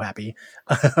and be so happy.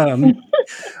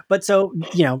 But so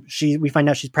we find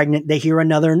out she's pregnant. They hear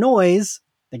another noise.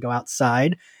 They go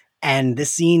outside, and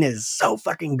this scene is so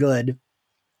fucking good.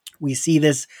 We see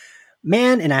this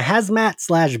man in a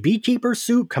hazmat / beekeeper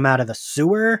suit come out of the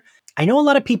sewer. I know a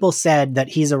lot of people said that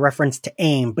he's a reference to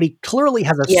AIM, but he clearly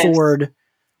has a sword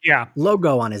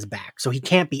logo on his back, so he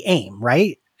can't be AIM,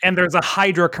 right? And there's a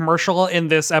Hydra commercial in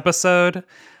this episode.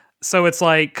 So it's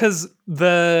like, because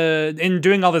in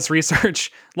doing all this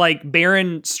research, like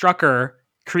Baron Strucker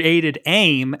created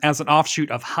AIM as an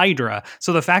offshoot of Hydra.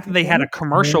 So the fact that they had a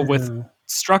commercial with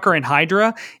Strucker and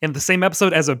Hydra in the same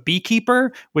episode as a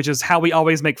beekeeper, which is how we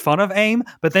always make fun of AIM,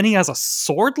 but then he has a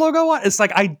sword logo on. It's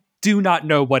like, I do not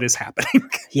know what is happening.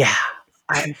 Yeah.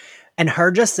 And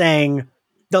her just saying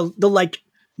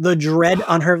the dread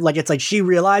on her, like, it's like she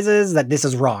realizes that this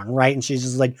is wrong, right? And she's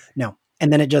just like, no.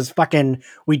 And then it just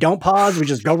we don't pause. We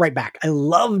just go right back. I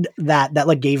loved that. That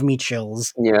like gave me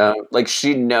chills. Yeah. Like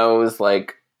she knows,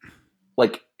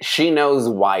 she knows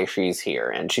why she's here,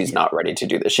 and she's not ready to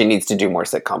do this. She needs to do more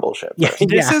sitcom bullshit. Yeah.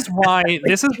 This is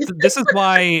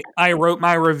why I wrote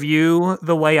my review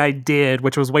the way I did,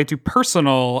 which was way too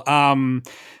personal,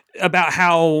 about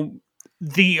how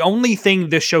the only thing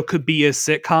this show could be is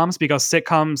sitcoms, because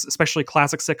sitcoms, especially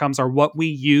classic sitcoms, are what we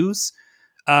use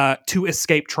to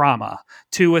escape trauma,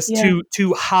 to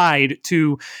hide,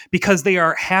 because they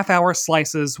are half-hour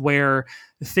slices where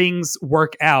things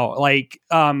work out. Like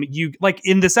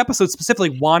in this episode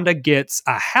specifically, Wanda gets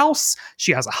a house,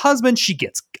 she has a husband, she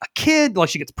gets a kid, like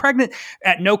she gets pregnant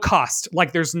at no cost.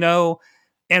 Like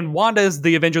and Wanda is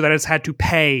the Avenger that has had to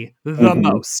pay the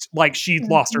most. Like she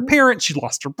lost her parents, she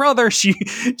lost her brother, she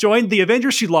joined the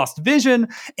Avengers, she lost Vision,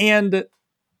 and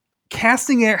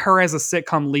casting her as a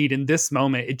sitcom lead in this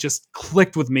moment, it just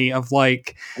clicked with me of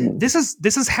like, this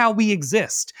is how we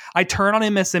exist. I turn on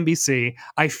MSNBC,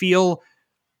 I feel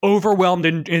overwhelmed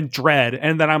in dread,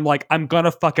 and then I'm like, I'm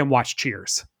gonna fucking watch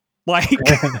Cheers. Like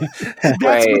that's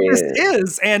what this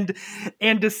is. And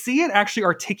to see it actually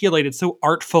articulated so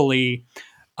artfully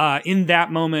in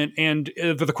that moment, and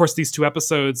over the course of these 2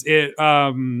 episodes, it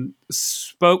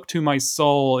spoke to my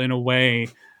soul in a way.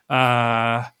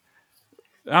 I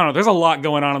don't know. There's a lot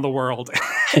going on in the world.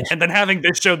 And then having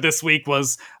this show this week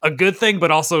was a good thing,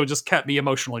 but also just kept me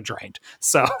emotionally drained.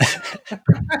 So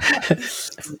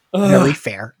very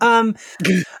fair. All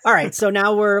right, so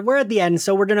now we're at the end.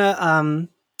 So we're gonna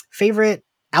favorite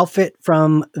outfit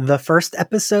from the first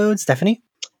episode, Stephanie.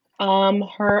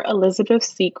 Her Elizabeth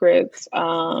secrets.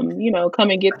 Come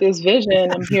and get this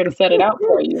vision. I'm here to set it out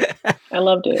for you. I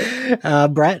loved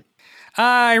it. Brett.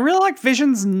 I really like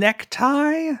Vision's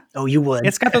necktie. Oh, you would.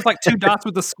 It's got those like 2 dots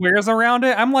with the squares around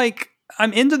it.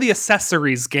 I'm into the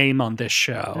accessories game on this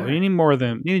show. You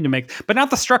need to make, but not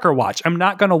the Strucker watch. I'm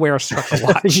not going to wear a Strucker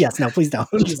watch. Yes, no, please don't.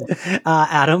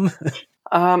 Adam.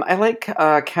 I like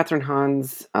Catherine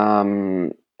Hahn's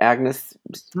Agnes.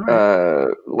 I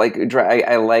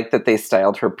like that they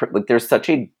styled her. Like, there's such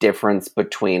a difference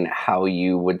between how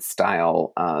you would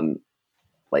style,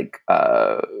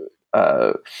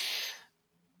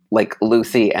 like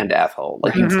Lucy and Ethel.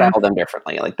 Like, you style them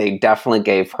differently. Like, they definitely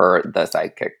gave her the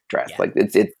sidekick dress. Yeah. Like,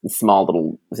 it's a small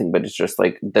little thing, but it's just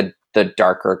like the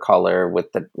darker color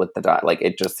with the dot. Like,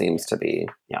 it just seems to be.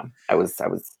 Yeah, I was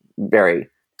very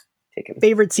taken.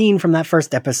 Favorite scene from that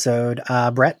first episode,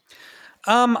 Brett.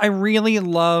 I really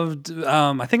loved.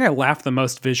 I think I laughed the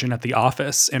most Vision at the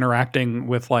office interacting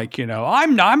with, like,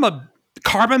 I'm a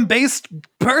carbon-based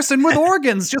person with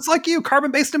organs, just like you,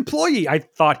 carbon-based employee. I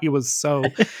thought he was so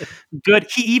good.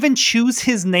 He even chews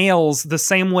his nails the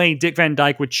same way Dick Van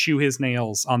Dyke would chew his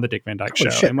nails on the Dick Van Dyke Show.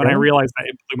 Shit, and when I realized that,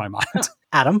 it blew my mind.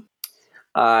 Adam?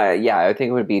 I think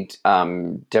it would be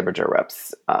Deborah Jo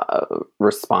Rupp's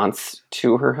response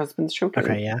to her husband's choking.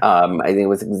 Okay, yeah. I think it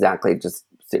was exactly just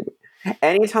stupid.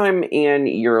 Anytime, Ian,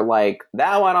 you're like,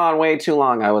 that went on way too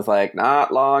long, I was like,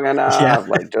 not long enough. Yeah.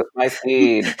 Like, just my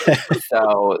speed.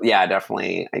 So, yeah,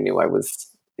 definitely. I knew I was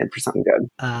in for something good.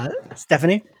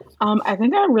 Stephanie? I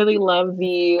think I really love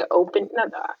the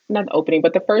not the opening,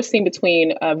 but the first scene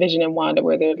between Vision and Wanda,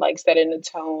 where they're like setting the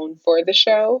tone for the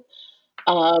show.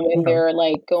 And they're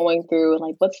like going through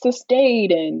like, what's this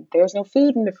date? And there's no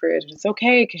food in the fridge. It's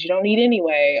okay because you don't eat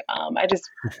anyway. I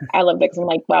love that because I'm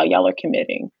like, wow, y'all are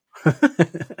committing.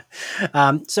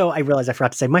 So I realized I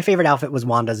forgot to say my favorite outfit was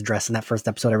Wanda's dress in that first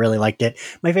episode. I really liked it.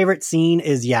 My favorite scene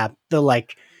is the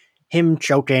like him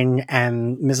choking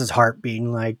and Mrs. Hart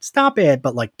being like, stop it,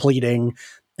 but like pleading,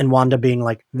 and Wanda being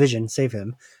like, Vision, save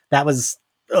him. That was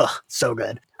so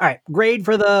good. All right, grade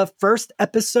for the first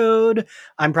episode.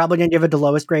 I'm probably gonna give it the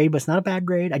lowest grade, but it's not a bad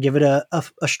grade. I give it a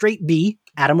straight B.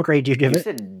 Adam, what grade do you give it? You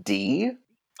said D?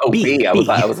 Oh, B.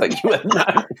 I was like, you have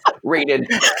not rated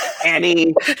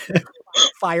any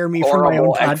fire me from my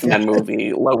own X-Men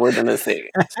movie lower than a C.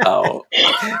 So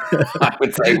I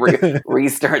would say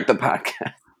restart the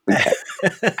podcast. Okay.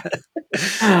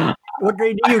 What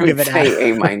grade do you give it?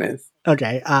 Say A-.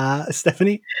 Okay,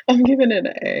 Stephanie. I'm giving it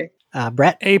an A.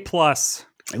 Brett. A+.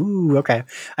 Ooh, okay.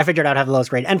 I figured I'd have the lowest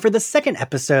grade. And for the second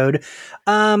episode,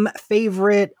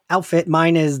 favorite outfit,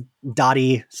 mine is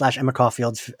Dottie / Emma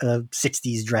Caulfield's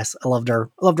 60s dress. I loved her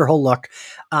whole look.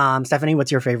 Stephanie,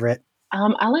 what's your favorite?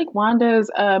 I like Wanda's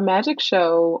magic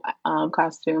show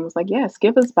costumes. Like, yes,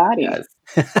 give us bodies.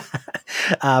 Yes.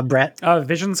 Brett.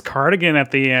 Vision's cardigan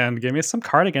at the end. Give me some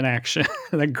cardigan action.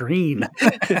 The green.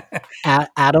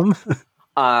 Adam.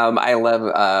 I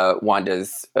love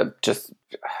Wanda's just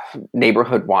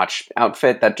neighborhood watch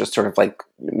outfit. That just sort of like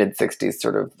mid-60s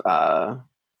sort of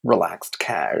relaxed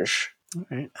cash. All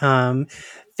right.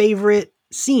 Favorite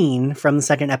scene from the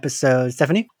second episode,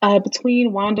 Stephanie?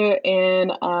 Between Wanda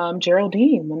and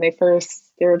Geraldine, when they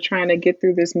were trying to get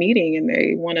through this meeting and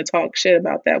they want to talk shit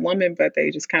about that woman, but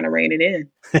they just kind of rein it in.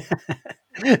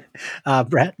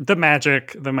 Brett? The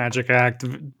magic act.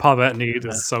 Paul Bettany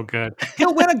is so good.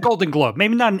 He'll win a Golden Globe.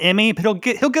 Maybe not an Emmy, but he'll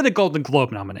get a Golden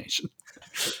Globe nomination.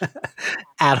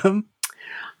 Adam?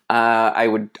 I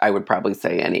would probably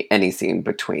say any scene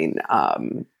between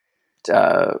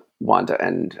Wanda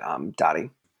and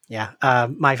Dottie. Yeah,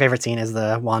 my favorite scene is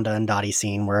the Wanda and Dottie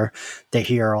scene where they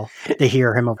hear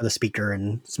him over the speaker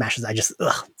and smashes.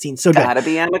 Scene's so good. Gotta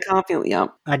be Emma Caulfield.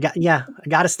 Yep. I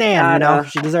gotta stand.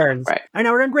 She deserves. Right. All right,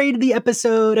 now we're gonna grade the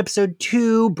episode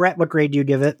 2. Brett, what grade do you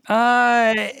give it?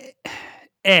 A.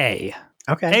 Okay.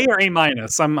 A or A-.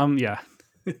 I'm yeah.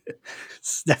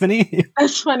 Stephanie?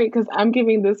 That's funny because I'm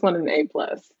giving this one an A+.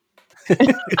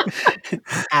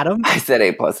 Adam? I said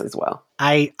A+ as well.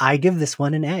 I give this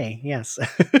one an A. Yes.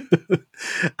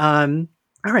 All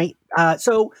right.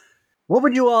 So what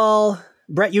would you all,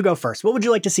 Brett, you go first. What would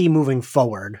you like to see moving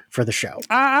forward for the show?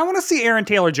 I want to see Aaron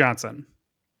Taylor Johnson.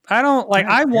 I don't like,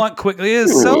 I want It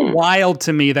is so wild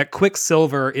to me that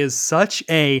Quicksilver is such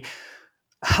a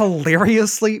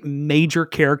hilariously major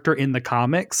character in the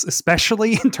comics,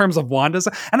 especially in terms of Wanda's.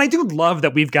 And I do love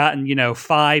that we've gotten,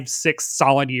 5-6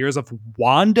 solid years of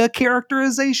Wanda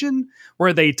characterization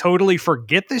where they totally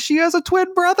forget that she has a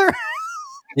twin brother.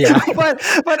 Yeah. but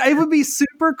it would be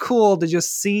super cool to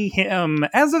just see him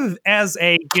as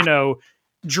a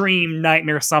dream,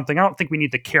 nightmare, something. I don't think we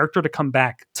need the character to come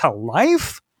back to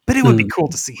life, but it would be cool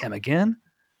to see him again.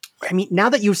 I mean, now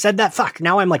that you've said that,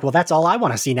 now I'm like, well, that's all I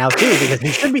want to see now too, because he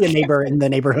should be a neighbor in the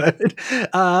neighborhood.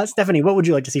 Stephanie, what would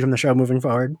you like to see from the show moving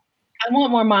forward? I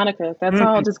want more Monica. That's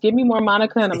all. Just give me more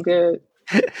Monica and I'm good.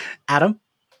 Adam?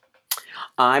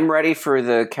 I'm ready for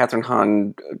the Catherine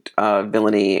Hahn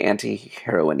villainy,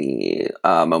 anti-heroine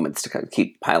moments to kind of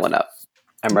keep piling up.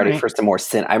 I'm ready for some more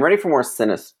I'm ready for more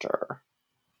Sinister.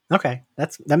 Okay,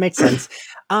 that makes sense.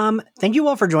 Thank you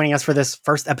all for joining us for this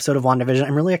first episode of WandaVision.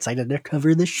 I'm really excited to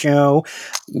cover the show.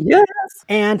 Yes.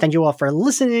 And thank you all for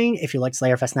listening. If you like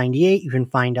SlayerFest 98, you can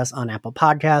find us on Apple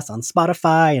Podcasts, on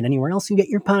Spotify, and anywhere else you get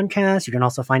your podcasts. You can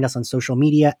also find us on social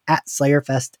media at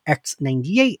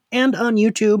SlayerFestX98 and on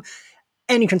YouTube.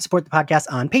 And you can support the podcast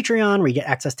on Patreon, where you get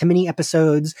access to mini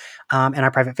episodes and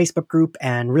our private Facebook group,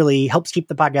 and really helps keep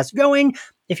the podcast going.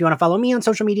 If you want to follow me on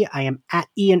social media, I am at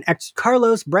Ian X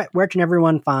Carlos. Brett, where can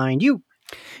everyone find you?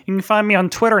 You can find me on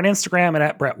Twitter and Instagram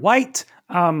at Brett White.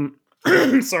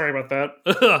 Sorry about that.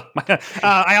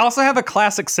 I also have a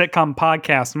classic sitcom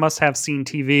podcast, Must Have Seen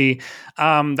TV,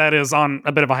 that is on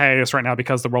a bit of a hiatus right now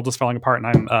because the world is falling apart and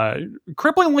I'm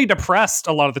cripplingly depressed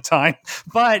a lot of the time.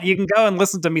 But you can go and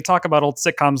listen to me talk about old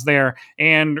sitcoms there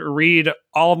and read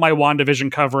all of my WandaVision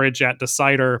coverage at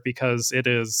Decider because it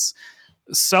is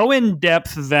so in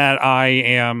depth that I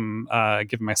am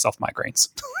giving myself migraines.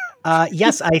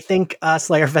 Yes, I think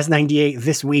SlayerFest 98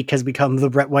 this week has become the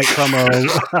Brett White promo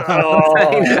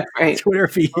Right. Twitter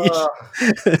feed.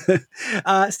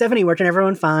 Stephanie, where can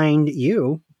everyone find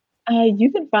you?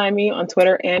 You can find me on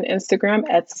Twitter and Instagram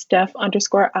at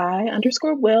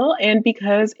Steph_I_Will. And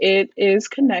because it is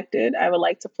connected, I would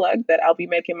like to plug that I'll be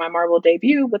making my Marvel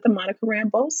debut with the Monica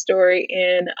Rambeau story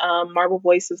in Marvel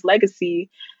Voices Legacy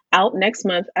out next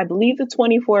month. I believe the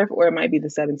 24th, or it might be the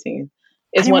 17th.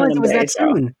 It's one of them was days. That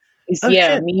soon.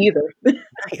 Yeah, shit. Me either.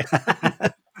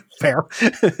 Fair.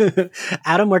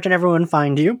 Adam, where can everyone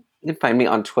find you? You can find me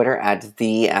on Twitter at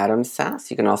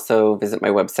 @TheAdamSass. You can also visit my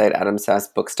website,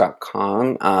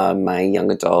 adamsassbooks.com. My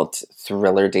young adult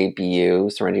thriller debut,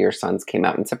 Surrender Your Sons, came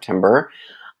out in September.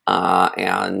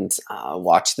 And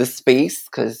watch this space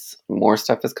because more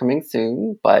stuff is coming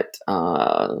soon. But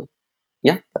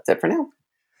yeah, that's it for now.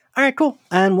 All right, cool.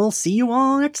 And we'll see you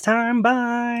all next time.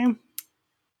 Bye.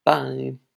 Bye.